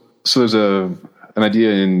so. So there's an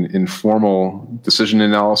idea in formal decision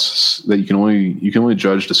analysis that you can only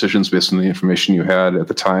judge decisions based on the information you had at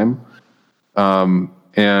the time.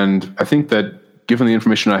 And I think that given the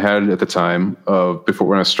information I had at the time before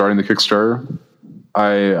when I was starting the Kickstarter,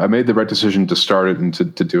 I made the right decision to start it and to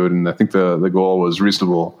do it. And I think the goal was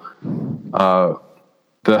reasonable.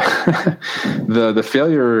 The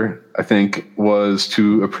failure, I think, was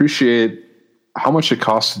to appreciate how much it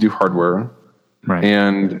costs to do hardware, right?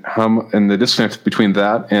 And the disconnect between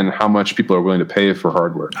that and how much people are willing to pay for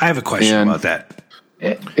hardware. I have a question about that.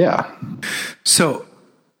 Yeah. So,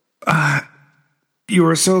 you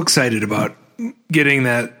were so excited about getting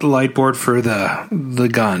that light board for the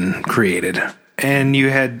gun created, and you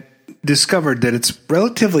had discovered that it's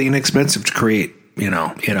relatively inexpensive to create,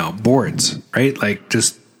 boards, right? Like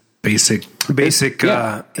just basic,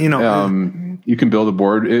 yeah. You can build a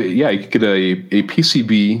board. You could get a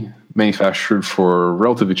PCB manufactured for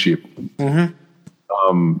relatively cheap. Mm-hmm.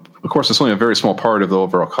 Of course, it's only a very small part of the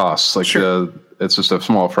overall cost. Like sure. It's just a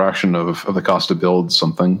small fraction of the cost to build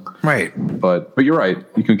something. Right. But you're right.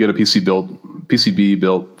 You can get a PCB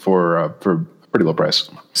built for a pretty low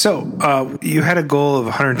price. So you had a goal of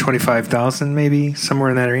 125,000, maybe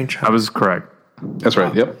somewhere in that range. I was correct. That's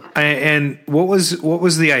right. Yep. And what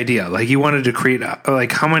was the idea? Like you wanted to create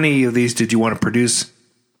like how many of these did you want to produce?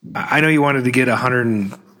 I know you wanted to get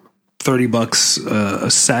 $130 a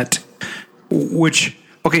set, which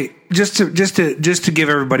okay, just to give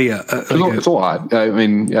everybody it's a lot. I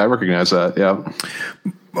mean, I recognize that. Yeah.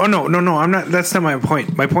 Oh no, I'm not. That's not my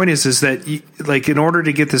point. My point is that like in order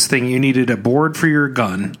to get this thing, you needed a board for your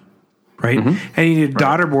gun, right? Mm-hmm. And you needed a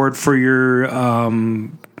daughter board for your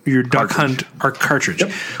Duck Hunt or cartridge,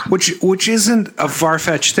 yep. which isn't a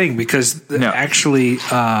far-fetched thing because actually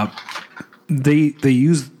they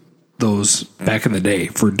used those back in the day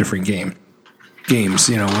for different games. When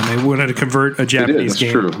they wanted to convert a Japanese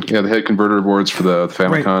game. That's true. Yeah, they had converter boards for the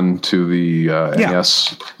Famicom to the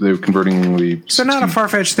NES. They were converting the. So not a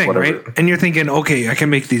far-fetched thing, whatever. Right? And you're thinking, okay, I can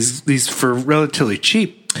make these for relatively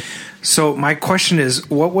cheap. So my question is,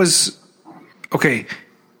 okay?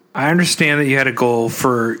 I understand that you had a goal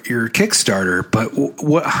for your Kickstarter, but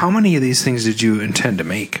how many of these things did you intend to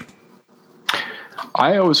make?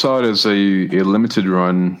 I always saw it as a limited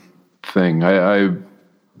run thing.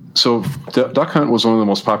 So Duck Hunt was one of the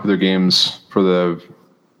most popular games for the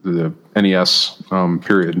NES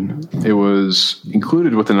period. It was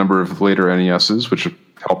included with a number of later NESs, which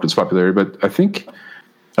helped its popularity. But I think I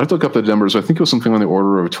have to look up the numbers. I think it was something on the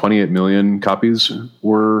order of 28 million copies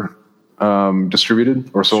were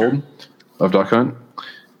distributed or sold of Duck Hunt.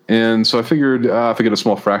 And so I figured if I get a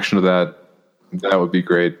small fraction of that would be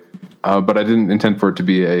great. But I didn't intend for it to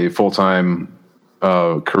be a full-time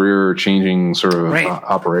career-changing sort of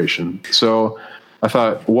operation. So I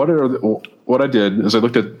thought, what I did is I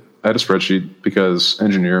looked at had a spreadsheet because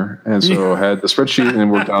engineer, and so I had the spreadsheet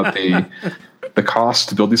and worked out the cost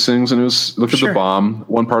to build these things, and it was looked at the BOM,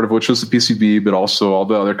 one part of which was the PCB, but also all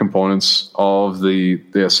the other components, all of the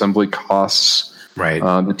assembly costs. Right.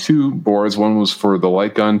 The two boards, one was for the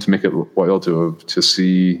light gun to make it well to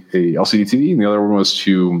see a LCD TV, and the other one was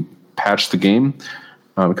to patch the game.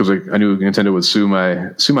 Because I knew Nintendo would sue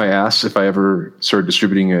my ass if I ever started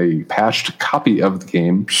distributing a patched copy of the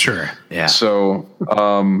game. Sure. Yeah. So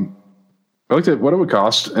I looked at what it would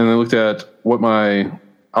cost, and I looked at what my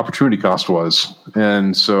opportunity cost was.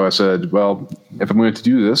 And so I said, well, if I'm going to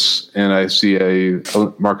do this and I see a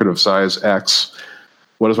market of size X,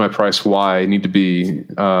 what does my price Y need to be,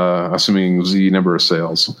 assuming Z number of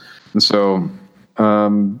sales? And so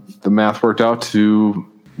the math worked out to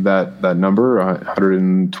that number,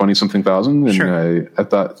 120 something thousand. And sure. I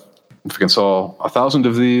thought, if I can sell 1,000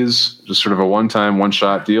 of these, just sort of a one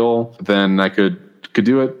shot deal, then I could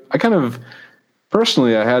do it. I kind of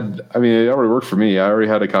personally, it already worked for me. I already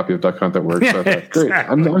had a copy of Duck Hunt that worked. So I thought, great,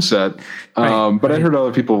 I'm set. But I heard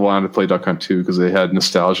other people wanted to play Duck Hunt too because they had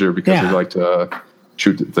nostalgia, because they liked to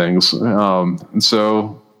shoot at things. And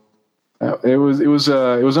so it was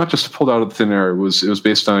not just pulled out of thin air. It was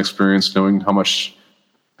based on experience, knowing how much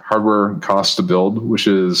hardware costs to build, which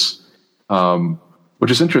is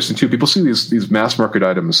interesting too. People see these mass market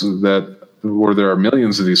items where there are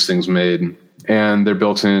millions of these things made, and they're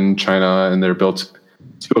built in China, and they're built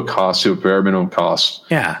to a bare minimum cost.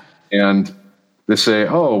 Yeah. And they say,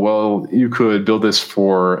 oh, well, you could build this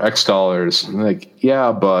for X dollars. And like,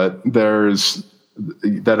 yeah, but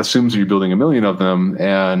that assumes you're building 1 million of them,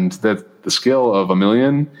 and that the scale of 1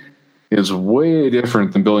 million is way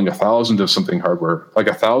different than building 1,000 of something hardware. Like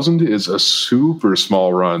 1,000 is a super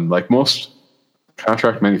small run. Like most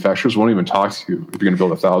contract manufacturers won't even talk to you if you're going to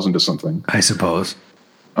build 1,000 of something, I suppose.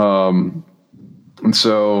 And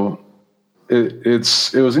so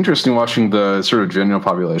it was interesting watching the sort of general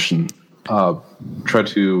population try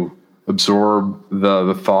to absorb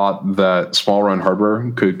the thought that small run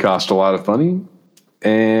hardware could cost a lot of money.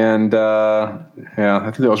 And I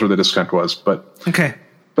think that was where the disconnect was. But okay.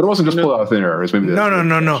 But it wasn't just pulled out of thin air. It was maybe no.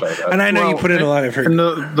 And I know you put in a lot of effort. And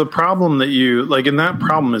the problem that you like, and that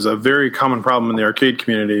problem is a very common problem in the arcade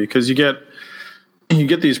community, because you get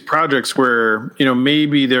these projects where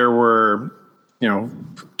maybe there were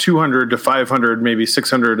 200 to 500, maybe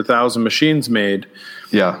 600, 1,000 machines made.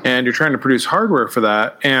 Yeah. And you're trying to produce hardware for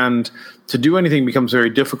that, and to do anything becomes very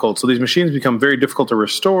difficult. So these machines become very difficult to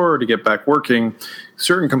restore, to get back working.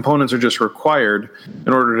 Certain components are just required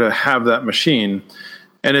in order to have that machine.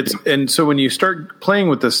 And so when you start playing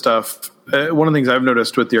with this stuff, one of the things I've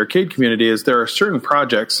noticed with the arcade community is there are certain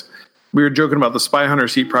projects. We were joking about the Spy Hunter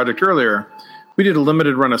seat project earlier. We did a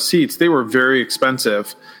limited run of seats. They were very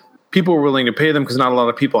expensive. People were willing to pay them because not a lot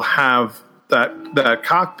of people have that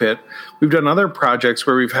cockpit. We've done other projects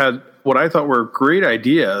where we've had what I thought were great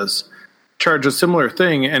ideas charge a similar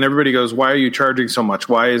thing, and everybody goes, why are you charging so much?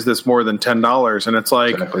 Why is this more than $10? And it's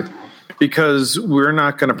like, exactly. Because we're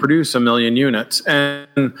not going to produce 1 million units.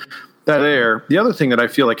 And the other thing that I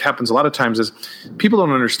feel like happens a lot of times is people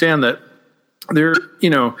don't understand that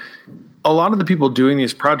a lot of the people doing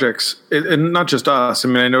these projects, and not just us, I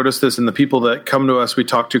mean, I noticed this in the people that come to us, we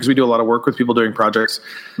talk to, because we do a lot of work with people doing projects.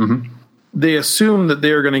 Mm-hmm. They assume that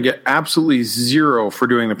they are going to get absolutely zero for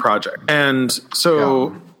doing the project. And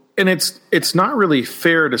so, and it's not really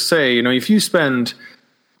fair to say, if you spend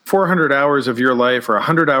 400 hours of your life or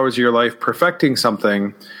 100 hours of your life perfecting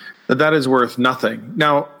something, that is worth nothing.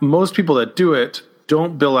 Now, most people that do it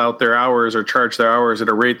don't bill out their hours or charge their hours at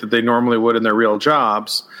a rate that they normally would in their real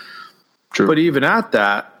jobs. True. But even at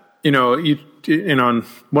that, one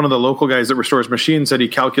of the local guys that restores machines said he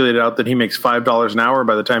calculated out that he makes $5 an hour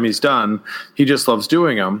by the time he's done. He just loves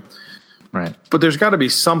doing them. Right. But there's got to be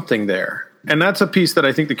something there. And that's a piece that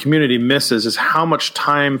I think the community misses, is how much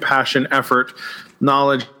time, passion, effort,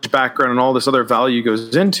 knowledge, background, and all this other value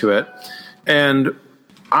goes into it. And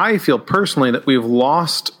I feel personally that we've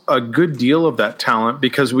lost a good deal of that talent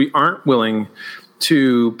because we aren't willing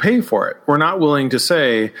to pay for it. We're not willing to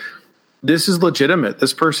say, this is legitimate.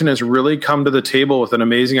 This person has really come to the table with an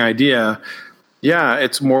amazing idea. Yeah,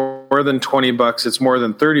 it's more than $20. It's more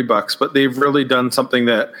than $30, but they've really done something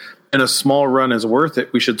that in a small run is worth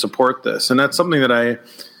it. We should support this. And that's something that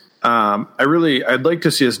I'd like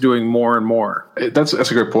to see us doing more and more. That's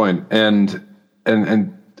a great point. And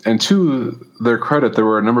to their credit, there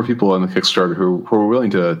were a number of people on the Kickstarter who were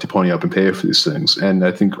willing to pony up and pay for these things. And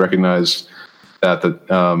I think recognized that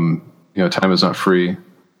time is not free.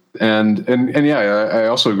 And I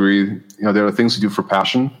also agree, there are things to do for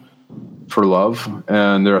passion, for love,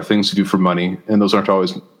 and there are things to do for money. And those aren't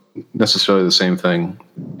always necessarily the same thing.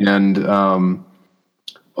 And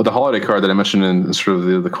the holiday card that I mentioned in sort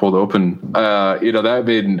of the cold open, that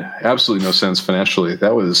made absolutely no sense financially.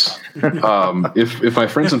 That was if my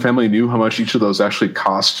friends and family knew how much each of those actually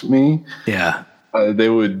cost me, they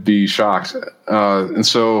would be shocked. And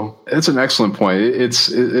so it's an excellent point.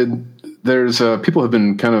 There's people have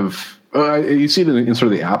been kind of you see it in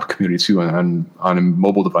sort of the app community too on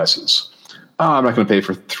mobile devices. I'm not going to pay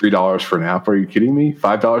for $3 for an app. Are you kidding me?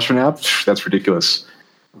 $5 for an app? That's ridiculous.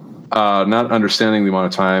 Not understanding the amount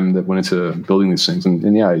of time that went into building these things, and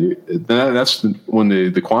that's when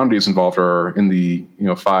the quantities involved are in the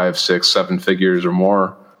 5, 6, 7 figures or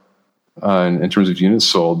more in terms of units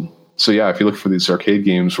sold. So if you look for these arcade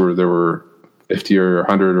games where there were 50 or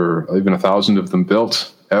 100 or even 1,000 of them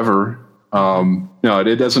built ever,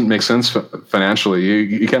 it doesn't make sense financially.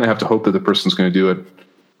 You kind of have to hope that the person's going to do it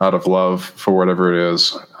out of love for whatever it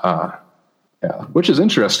is. Which is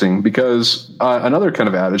interesting because another kind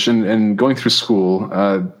of adage, and going through school,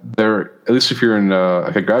 there, at least if you're in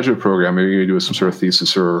a graduate program, maybe you're going to do some sort of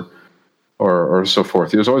thesis or so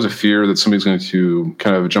forth. There's always a fear that somebody's going to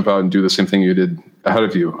kind of jump out and do the same thing you did ahead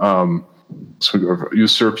of you,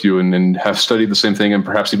 usurp you and have studied the same thing and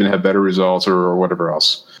perhaps even have better results or whatever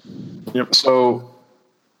else. Yep. So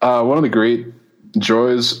one of the great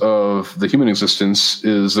joys of the human existence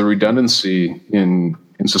is the redundancy in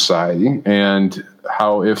society, and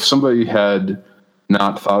how if somebody had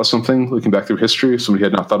not thought of something, looking back through history, if somebody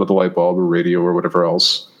had not thought of the light bulb or radio or whatever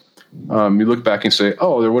else, you look back and say,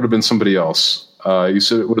 oh, there would have been somebody else. Would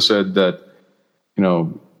have said that,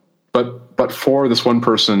 but for this one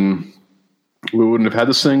person, we wouldn't have had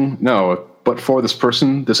this thing. No, but for this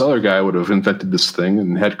person, this other guy would have invented this thing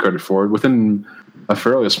and had credit for it within a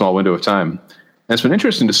fairly small window of time. And it's been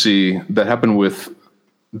interesting to see that happen with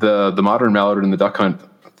the modern mallard and the duck hunt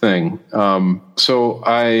thing. So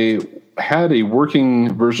I had a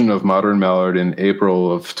working version of Modern Mallard in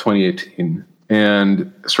April of 2018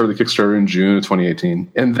 and started the Kickstarter in June of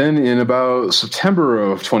 2018. And then in about September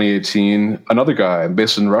of 2018, another guy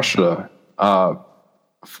based in Russia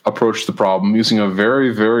approached the problem using a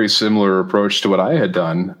very, very similar approach to what I had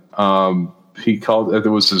done. He called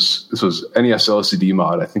this was NES LCD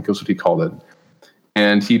mod, I think was what he called it.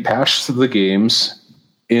 And he patched the games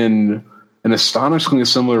in an astonishingly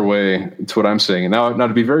similar way to what I'm saying. And now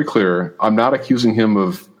to be very clear, I'm not accusing him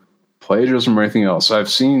of plagiarism or anything else.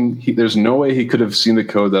 There's no way he could have seen the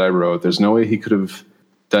code that I wrote. There's no way he could have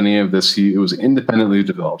done any of this. It was independently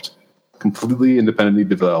developed, completely independently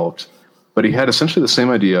developed. But he had essentially the same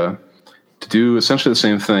idea to do essentially the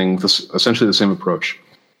same thing, essentially the same approach.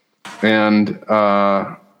 And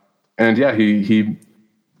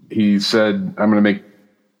he said, I'm going to make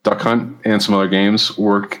Duck Hunt and some other games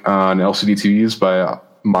work on LCD TVs by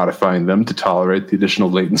modifying them to tolerate the additional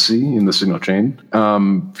latency in the signal chain.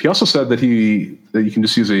 He also said that you can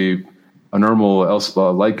just use a normal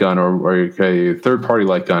light gun or a third-party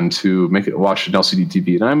light gun to make it watch an LCD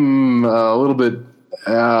TV. And I'm a little bit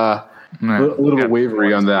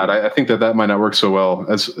wavery on that. I think that might not work so well,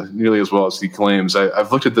 nearly as well as he claims.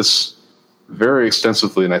 I've looked at this very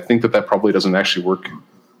extensively, and I think that probably doesn't actually work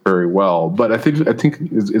very well. But I think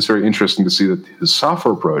it's very interesting to see that his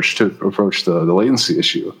software approach to approach the latency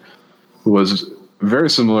issue was very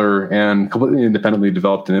similar and completely independently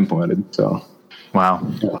developed and implemented. So, wow.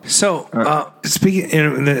 Yeah. So, speaking,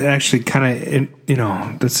 actually, kind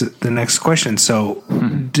of, that's the next question. So,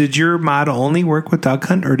 did your mod only work with Duck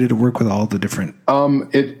Hunt, or did it work with all the different?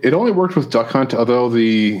 It only worked with Duck Hunt, although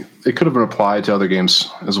it could have been applied to other games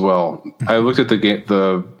as well. I looked at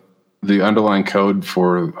the underlying code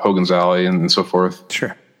for Hogan's Alley and so forth.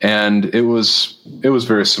 Sure. And it was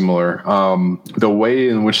very similar. The way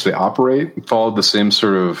in which they operate followed the same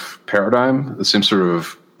sort of paradigm, the same sort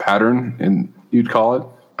of pattern, and you'd call it.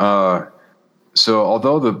 So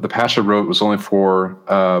although the patch I wrote was only for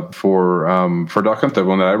Duck Hunt, the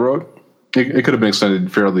one that I wrote, it could have been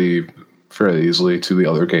extended fairly easily to the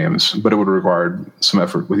other games, but it would have required some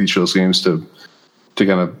effort with each of those games to kind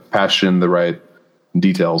of patch in the right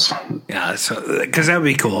details. Yeah, so because that would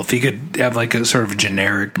be cool if you could have like a sort of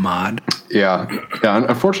generic mod. Yeah.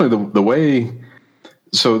 Unfortunately, the way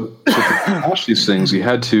to patch these things, you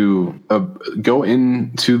had to go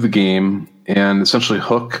into the game and essentially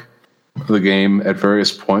hook the game at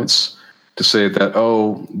various points to say that,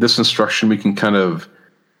 this instruction we can kind of,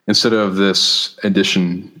 instead of this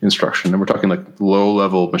addition instruction, and we're talking like low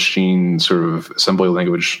level machine sort of assembly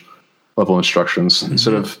language level instructions,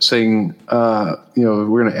 instead of saying,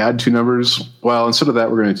 we're going to add 2 numbers. Well, instead of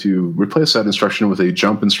that, we're going to replace that instruction with a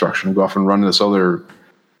jump instruction and go off and run this other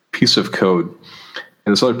piece of code.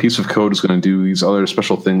 and this other piece of code is going to do these other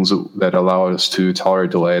special things that allow us to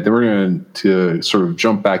tolerate delay. Then we're going to sort of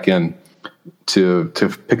jump back in to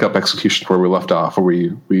pick up execution where we left off,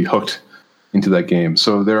 where we hooked into that game.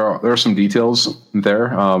 So there are some details there,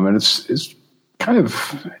 and it's kind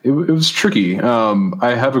of it was tricky.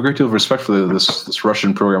 I have a great deal of respect for this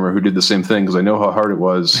Russian programmer who did the same thing, because I know how hard it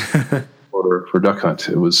was for Duck Hunt.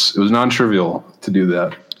 It was non-trivial to do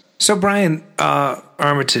that. So Brian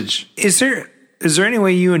Armitage, is there any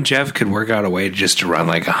way you and Jeff could work out a way just to run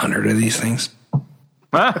like 100 of these things?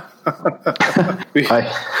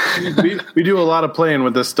 we do a lot of playing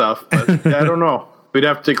with this stuff, but I don't know. We'd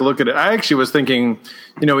have to take a look at it. I actually was thinking,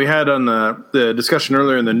 we had on the discussion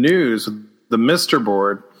earlier in the news, the Mr.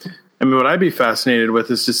 board. I mean, what I'd be fascinated with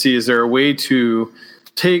is to see, is there a way to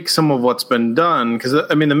take some of what's been done? Because,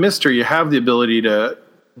 I mean, the Mr., you have the ability to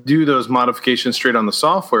do those modifications straight on the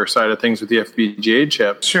software side of things with the FPGA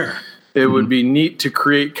chip. Sure. It would be neat to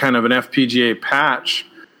create kind of an FPGA patch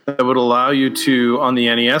that would allow you to, on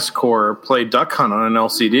the NES core, play Duck Hunt on an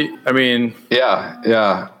LCD. I mean...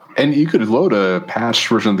 Yeah. And you could load a patched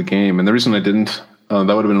version of the game, and the reason I didn't, that would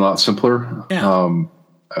have been a lot simpler. Yeah.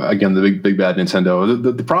 Again, the big bad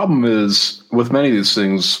Nintendo. The problem is, with many of these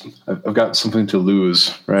things, I've got something to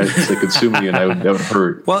lose, right? They consume me, and that would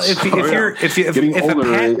hurt. Well, if getting older,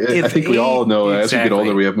 I think we all know that as we get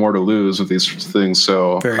older, we have more to lose with these sorts of things.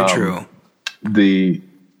 So very true.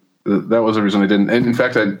 That was the reason I didn't. And in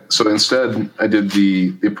fact, instead I did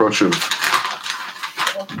the approach of.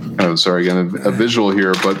 Oh, sorry, again, a visual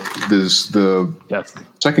here, but the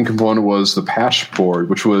second component was the patch board,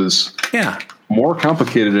 which was more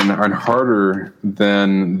complicated and harder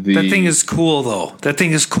than the. That thing is cool, though. That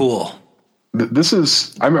thing is cool. This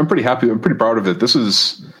is. I'm pretty happy. I'm pretty proud of it. This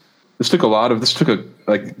took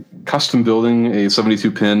a custom building a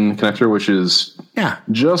 72-pin connector, which is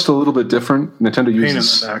just a little bit different. Nintendo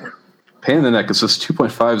uses pain in the neck. It's this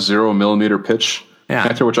 2.50 millimeter pitch.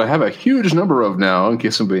 Connector, which I have a huge number of now in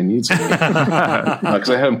case somebody needs it. Because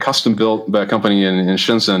I had them custom built by a company in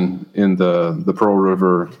Shenzhen in the Pearl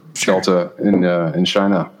River Delta in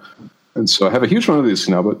China. And so I have a huge one of these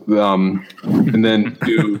now. But and then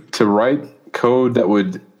to write code that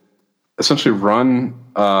would essentially run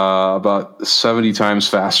about 70 times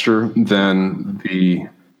faster than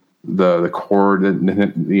the core, the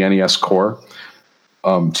NES core,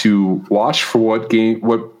 to watch for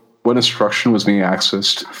what instruction was being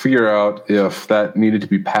accessed, figure out if that needed to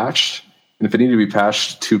be patched, and if it needed to be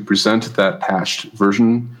patched, to present that patched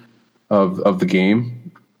version of the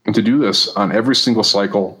game, and to do this on every single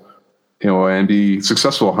cycle, and be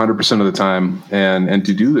successful 100% of the time, and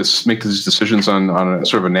to do this, make these decisions on a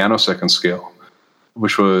sort of a nanosecond scale,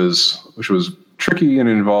 which was tricky and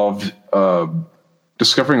involved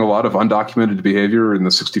discovering a lot of undocumented behavior in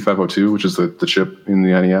the 6502, which is the chip in the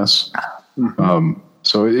NES. Mm-hmm.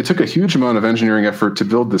 So it took a huge amount of engineering effort to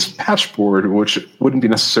build this patch board, which wouldn't be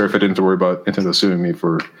necessary if I didn't have to worry about Nintendo suing me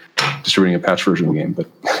for distributing a patch version of the game. But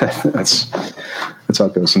that's how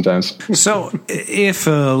it goes sometimes. So if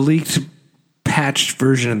a leaked patched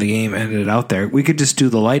version of the game ended out there, we could just do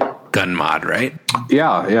the light gun mod, right?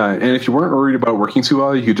 Yeah. And if you weren't worried about working too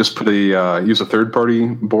well, you could just use a third-party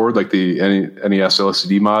board like the NES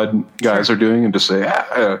LCD mod guys are doing, and just say,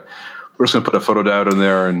 we're just going to put a photodiode in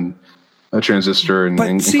there and a transistor and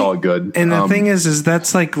call it good. And the thing is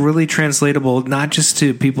that's like really translatable, not just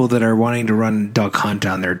to people that are wanting to run Duck Hunt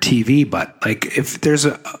on their TV, but like if there's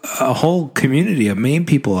a whole community of MAME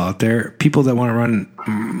people out there, people that want to run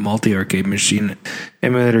multi-arcade machine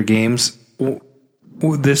emulator games,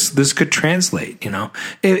 this could translate,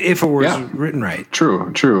 if it was written right.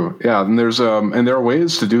 True. Yeah. And there's and there are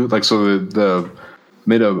ways to do it. Like, so the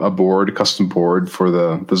made a custom board for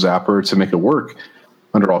the Zapper to make it work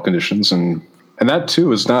under all conditions, and that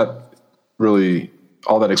too is not really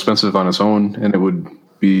all that expensive on its own, and it would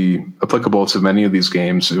be applicable to many of these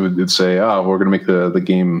games. It'd say, we're going to make the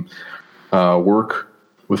game work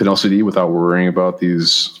with an LCD without worrying about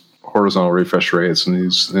these horizontal refresh rates and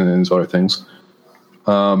these other things.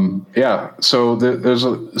 So there's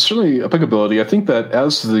certainly applicability. I think that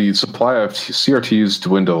as the supply of CRTs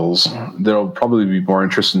dwindles, there'll probably be more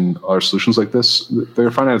interest in other solutions like this. They're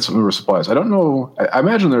finding out some of our supplies. I don't know. I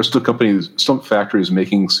imagine there are still factories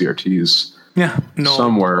making CRTs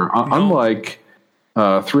somewhere, unlike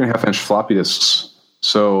 3.5-inch floppy disks.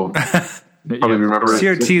 So probably remember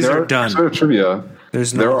CRTs are done. Sort of trivia.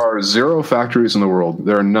 There are 0 factories in the world.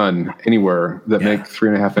 There are none anywhere that make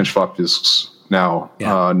 3.5-inch floppy disks now.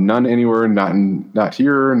 None anywhere, not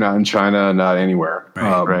here, not in China, not anywhere.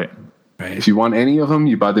 Right. If you want any of them,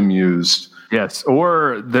 you buy them used. Yes,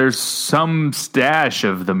 or there's some stash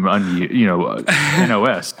of them on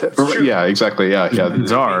NOS. Yeah, exactly. Yeah.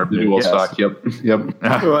 Bizarre. The dual stock. Yep.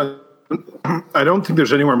 Well, I don't think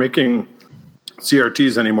there's anywhere making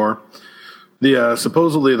CRTs anymore. The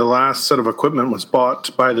supposedly the last set of equipment was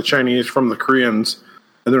bought by the Chinese from the Koreans,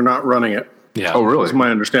 and they're not running it. Yeah. Oh, really? That's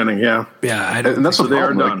my understanding. Yeah. Yeah. And that's so the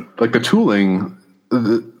problem. they are done. Like the tooling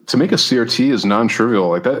to make a CRT is non-trivial.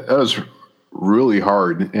 Like that is really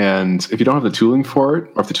hard. And if you don't have the tooling for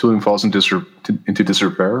it, or if the tooling falls into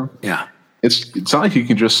disrepair, it's not like you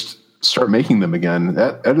can just start making them again.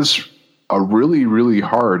 That is a really, really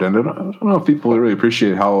hard. And I don't know if people really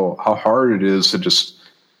appreciate how hard it is to just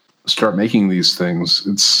start making these things.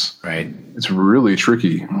 It's really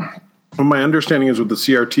tricky. Well, my understanding is with the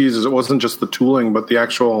CRTs is it wasn't just the tooling, but the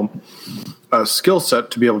actual skill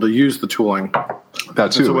set to be able to use the tooling.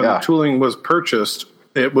 That too. And so when the tooling was purchased,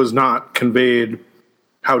 it was not conveyed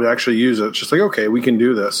how to actually use it. It's just like, okay, we can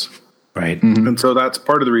do this. Right. Mm-hmm. And so that's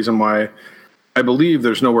part of the reason why I believe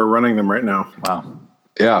there's nowhere running them right now. Wow.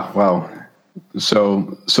 Yeah. Wow.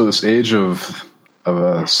 So this age of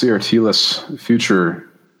a CRT-less future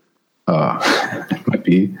might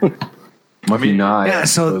be nigh. Yeah.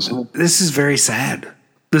 So this is very sad.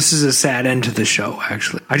 This is a sad end to the show,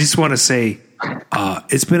 actually. I just want to say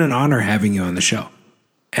it's been an honor having you on the show.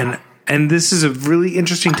 And this is a really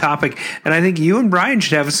interesting topic. And I think you and Brian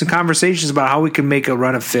should have some conversations about how we can make a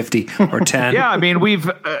run of 50 or 10. Yeah, I mean,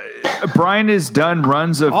 Brian has done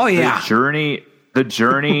runs of the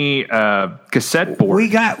Journey cassette board.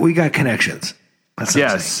 We got connections.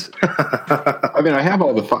 Yes. I mean, I have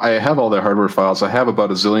all the hardware files. I have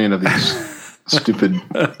about a zillion of these stupid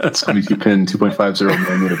 72-pin 2.50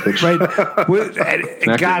 millimeter pictures.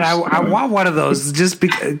 Right. God, I want one of those just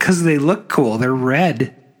because they look cool. They're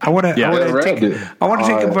red. I want to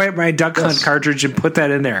take my Duck Hunt cartridge and put that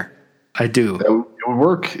in there. I do. It would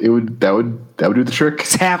work. That would do the trick.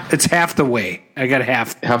 It's half the way. I got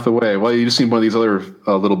half the way. Well, you just need one of these other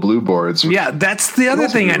little blue boards. Yeah, that's the other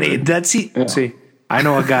thing I need. See, I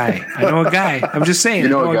know a guy. I'm just saying. You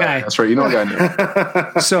know a guy. That's right. You know a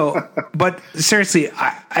guy. So, but seriously,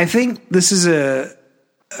 I think this is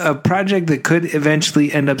a project that could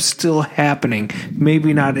eventually end up still happening.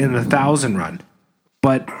 Maybe not in 1,000 run.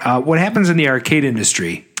 But what happens in the arcade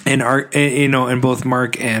industry, and both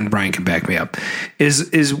Mark and Brian can back me up,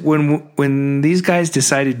 is when these guys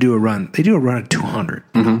decide to do a run, they do a run at 200.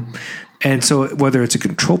 Mm-hmm. And so whether it's a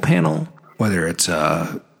control panel, whether it's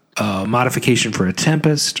a modification for a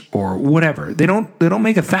Tempest or whatever, they don't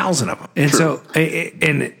make 1,000 of them. And so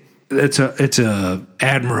it's a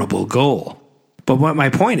admirable goal. But what my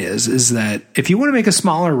point is that if you want to make a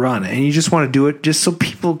smaller run and you just want to do it just so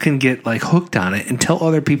people can get like hooked on it and tell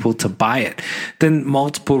other people to buy it, then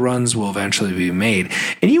multiple runs will eventually be made.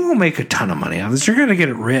 And you won't make a ton of money out of this. You're going to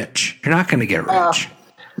get rich. You're not going to get rich.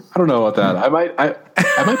 I don't know about that. I might buy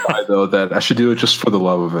though that I should do it just for the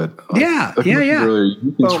love of it. Yeah. Earlier,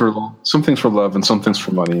 some things for love and some things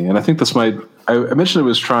for money. And I think I mentioned I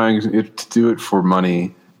was trying to do it for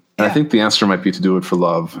money. And I think the answer might be to do it for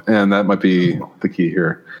love, and that might be the key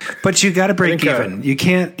here. But you got to break even. You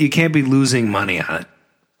can't be losing money on it.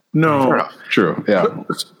 No, true. Yeah.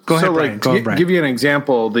 Go ahead, Brian. To give you an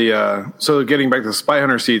example, so getting back to the Spy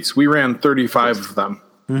Hunter seats, we ran 35 of them.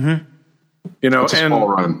 Mm-hmm. That's a small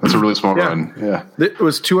run. That's a really small run. Yeah. It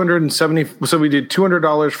was $270. So we did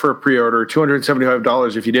 $200 for a pre-order,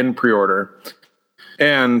 $275 if you didn't pre-order.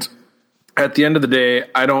 And at the end of the day,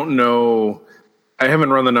 I don't know. I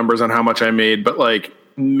haven't run the numbers on how much I made, but like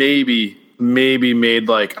maybe made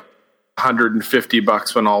like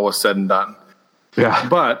 $150 when all was said and done. Yeah.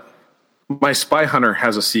 But my Spy Hunter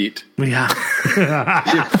has a seat. Yeah.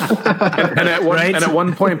 and at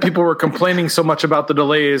one point, people were complaining so much about the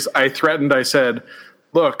delays. I said,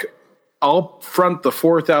 look, I'll front the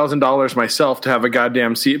 $4,000 myself to have a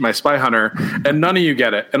goddamn seat in my Spy Hunter, and none of you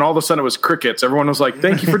get it. And all of a sudden it was crickets. Everyone was like,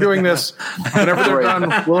 thank you for doing this. Whenever they're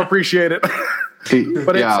done, we'll appreciate it.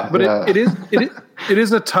 It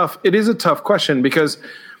is a tough question, because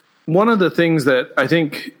one of the things that I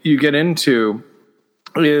think you get into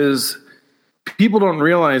is people don't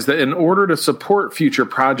realize that in order to support future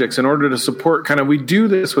projects, in order to support we do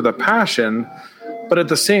this with a passion, but at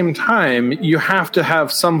the same time, you have to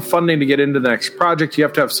have some funding to get into the next project. You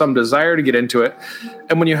have to have some desire to get into it.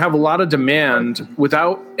 And when you have a lot of demand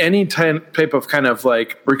without any type of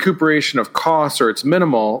recuperation of costs, or it's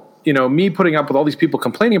minimal, me putting up with all these people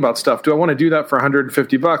complaining about stuff, do I want to do that for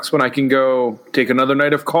 $150 when I can go take another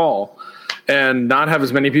night of call and not have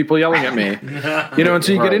as many people yelling at me? And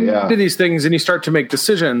so you get into these things and you start to make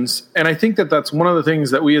decisions. And I think that that's one of the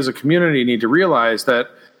things that we as a community need to realize, that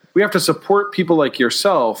we have to support people like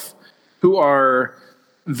yourself who are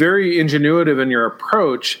very ingenuitive in your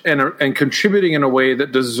approach and contributing in a way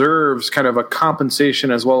that deserves kind of a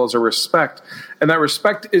compensation as well as a respect. And that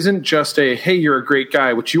respect isn't just a, hey, you're a great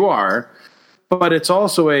guy, which you are, but it's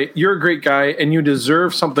also a, you're a great guy and you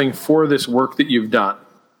deserve something for this work that you've done.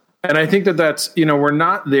 And I think that that's, we're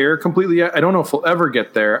not there completely yet. I don't know if we'll ever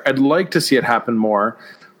get there. I'd like to see it happen more,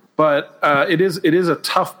 but it is a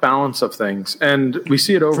tough balance of things. And we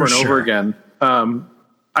see it over and over again.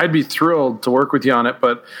 I'd be thrilled to work with you on it,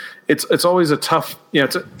 but it's always a tough,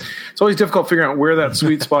 it's always difficult figuring out where that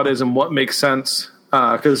sweet spot is and what makes sense.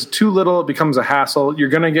 Because too little, it becomes a hassle. You're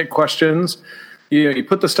going to get questions. You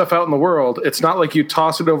put the stuff out in the world. It's not like you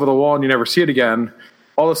toss it over the wall and you never see it again.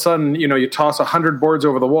 All of a sudden, you toss 100 boards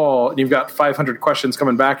over the wall and you've got 500 questions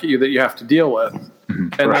coming back at you that you have to deal with.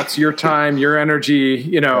 Mm-hmm. And that's your time, your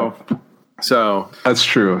energy, so. That's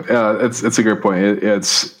true. It's a great point.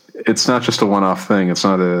 It's not just a one-off thing. It's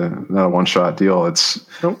not a one-shot deal. It's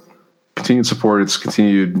continued support. It's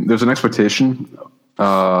continued. There's an expectation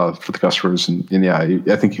for the customers, and yeah,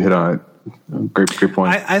 I think you hit on it. Great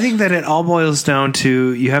point. I think that it all boils down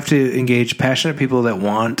to you have to engage passionate people that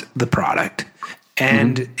want the product,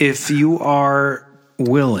 and if you are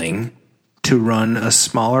willing to run a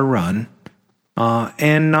smaller run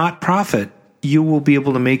and not profit, you will be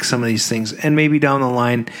able to make some of these things, and maybe down the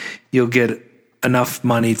line you'll get enough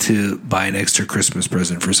money to buy an extra Christmas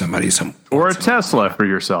present for somebody, or a Tesla for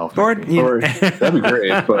yourself, or that'd be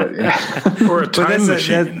great, but or a time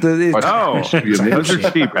machine. Those are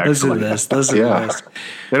cheap. Actually, listen to this.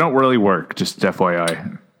 They don't really work. Just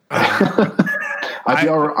FYI.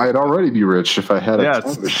 I'd already be rich if I had a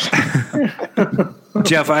time machine.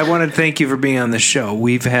 Jeff, I want to thank you for being on the show.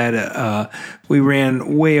 We've had we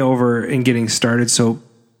ran way over in getting started, so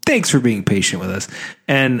thanks for being patient with us.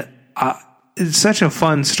 And it's such a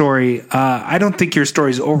fun story. I don't think your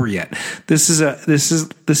story's over yet. This is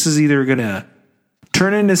either going to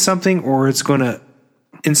turn into something or it's going to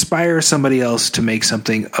inspire somebody else to make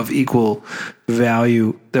something of equal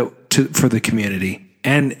value for the community.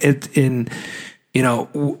 And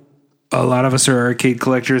a lot of us are arcade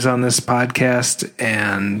collectors on this podcast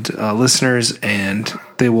and listeners, and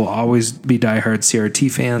they will always be diehard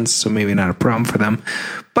CRT fans, so maybe not a problem for them.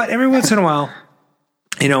 But every once in a while,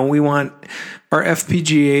 we want our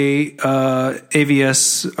FPGA,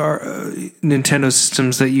 AVS, our Nintendo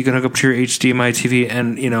systems that you can hook up to your HDMI TV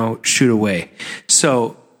and, shoot away.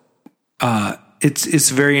 So it's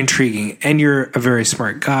very intriguing, and you're a very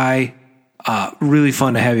smart guy. Really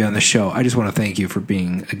fun to have you on the show. I just want to thank you for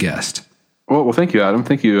being a guest. Well, thank you, Adam.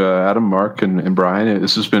 Thank you, Adam, Mark, and Brian.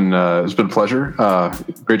 This has been it's been a pleasure.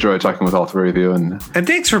 Great joy talking with all three of you, and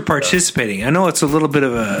thanks for participating. I know it's a little bit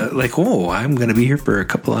of a I'm going to be here for a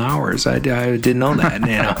couple of hours. I didn't know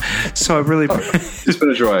that, so I really it's been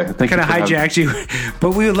a joy. Thank you. Kind of hijacked you,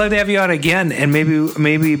 but we would love to have you on again, and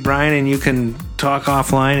maybe Brian and you can talk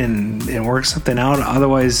offline and work something out.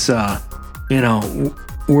 Otherwise,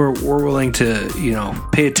 we're willing to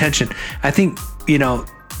pay attention. I think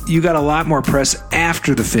you got a lot more press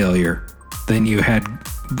after the failure than you had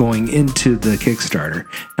going into the Kickstarter.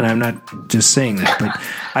 And I'm not just saying that, but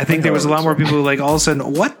I think there was a lot more people who all of a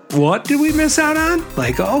sudden, what did we miss out on?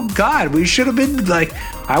 Oh God, we should have been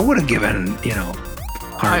I would have given,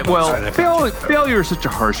 failure is such a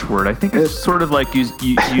harsh word. I think it's sort of like you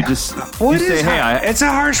just say, hey, it's a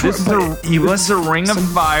harsh word. This is a ring of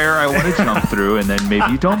fire I want to jump through, and then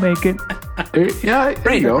maybe you don't make it. Yeah,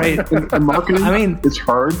 right. And marketing, it's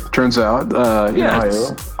hard. Turns out, I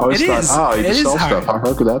always thought, you just sell stuff. How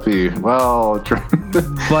hard could that be? Well,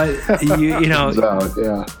 but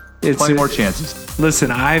it's plenty more chances.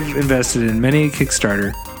 Listen, I've invested in many a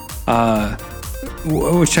Kickstarter.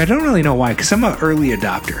 Which I don't really know why, because I'm an early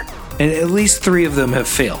adopter, and at least 3 of them have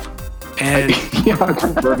failed. And you know what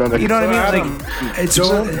I mean?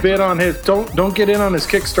 Don't bid on his. Don't get in on his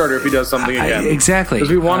Kickstarter if he does something again. Exactly,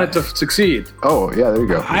 because we want it to succeed. Oh yeah, there you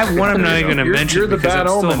go. I have one I'm not even going to mention. You're the bad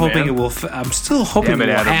omen, I'm still hoping it will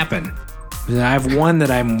happen. I have one that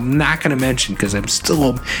I'm not going to mention because I'm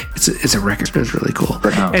still. It's a record. It's really cool.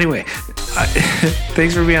 Anyway,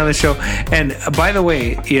 thanks for being on the show. And by the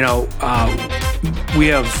way, we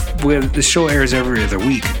have the show airs every other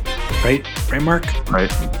week, right? Right, Mark?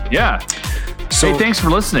 Right. Yeah. So thanks for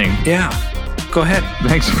listening. Yeah. Go ahead.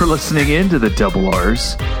 Thanks for listening into the Double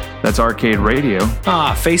R's. That's Arcade Radio.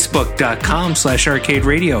 Facebook.com/Arcade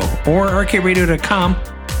Radio or arcaderadio.com.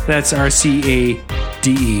 That's RCADE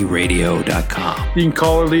DERadio.com. You can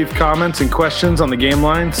call or leave comments and questions on the game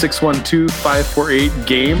line,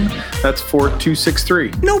 612-548-GAME. That's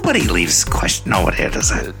 4263. Nobody leaves questions. Nobody does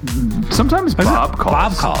that. Sometimes Bob calls.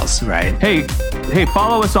 Bob calls, right? Hey,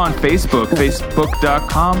 follow us on Facebook,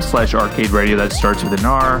 facebook.com/Arcade Radio. That starts with an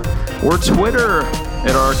R. Or Twitter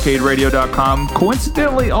at arcaderadio.com.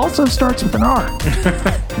 Coincidentally, also starts with an R.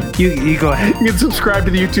 You go ahead. You can subscribe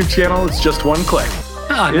to the YouTube channel. It's just one click.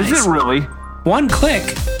 Oh, Is it really? One click?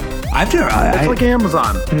 It's like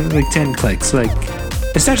Amazon. Like 10 clicks. Like,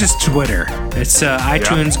 it's not just Twitter. It's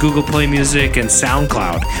iTunes, Google Play Music, and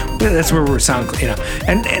SoundCloud. That's where we're SoundCloud,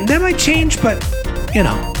 And that might change, but,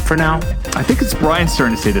 for now. I think it's Brian's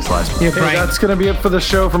turn to say this last one. Yeah, Brian. That's going to be it for the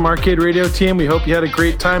show from Arcade Radio Team. We hope you had a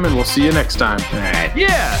great time, and we'll see you next time. All right.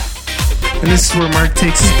 Yeah. And this is where Mark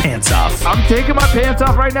takes his pants off. I'm taking my pants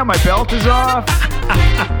off right now. My belt is off.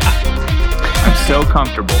 I'm so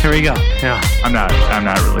comfortable. Here we go. Yeah. I'm not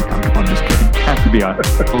really comfortable. I'm just kidding. I have to be honest.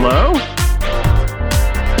 Hello?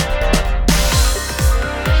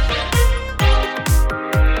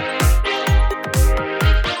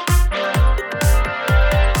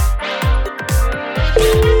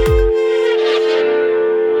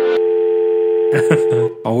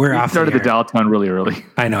 Oh, we're off. Started the dial tone really early.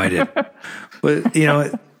 I know I did. But,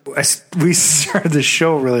 we started the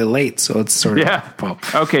show really late, so it's sort of... Yeah. Well.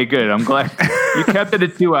 Okay, good. I'm glad. You kept it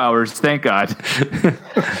at 2 hours. Thank God.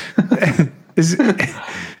 Is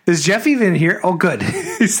Jeff even here? Oh, good.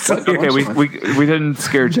 He's still here. Okay, we didn't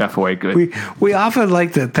scare Jeff away. Good. We often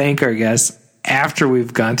like to thank our guests after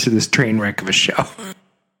we've gone through this train wreck of a show.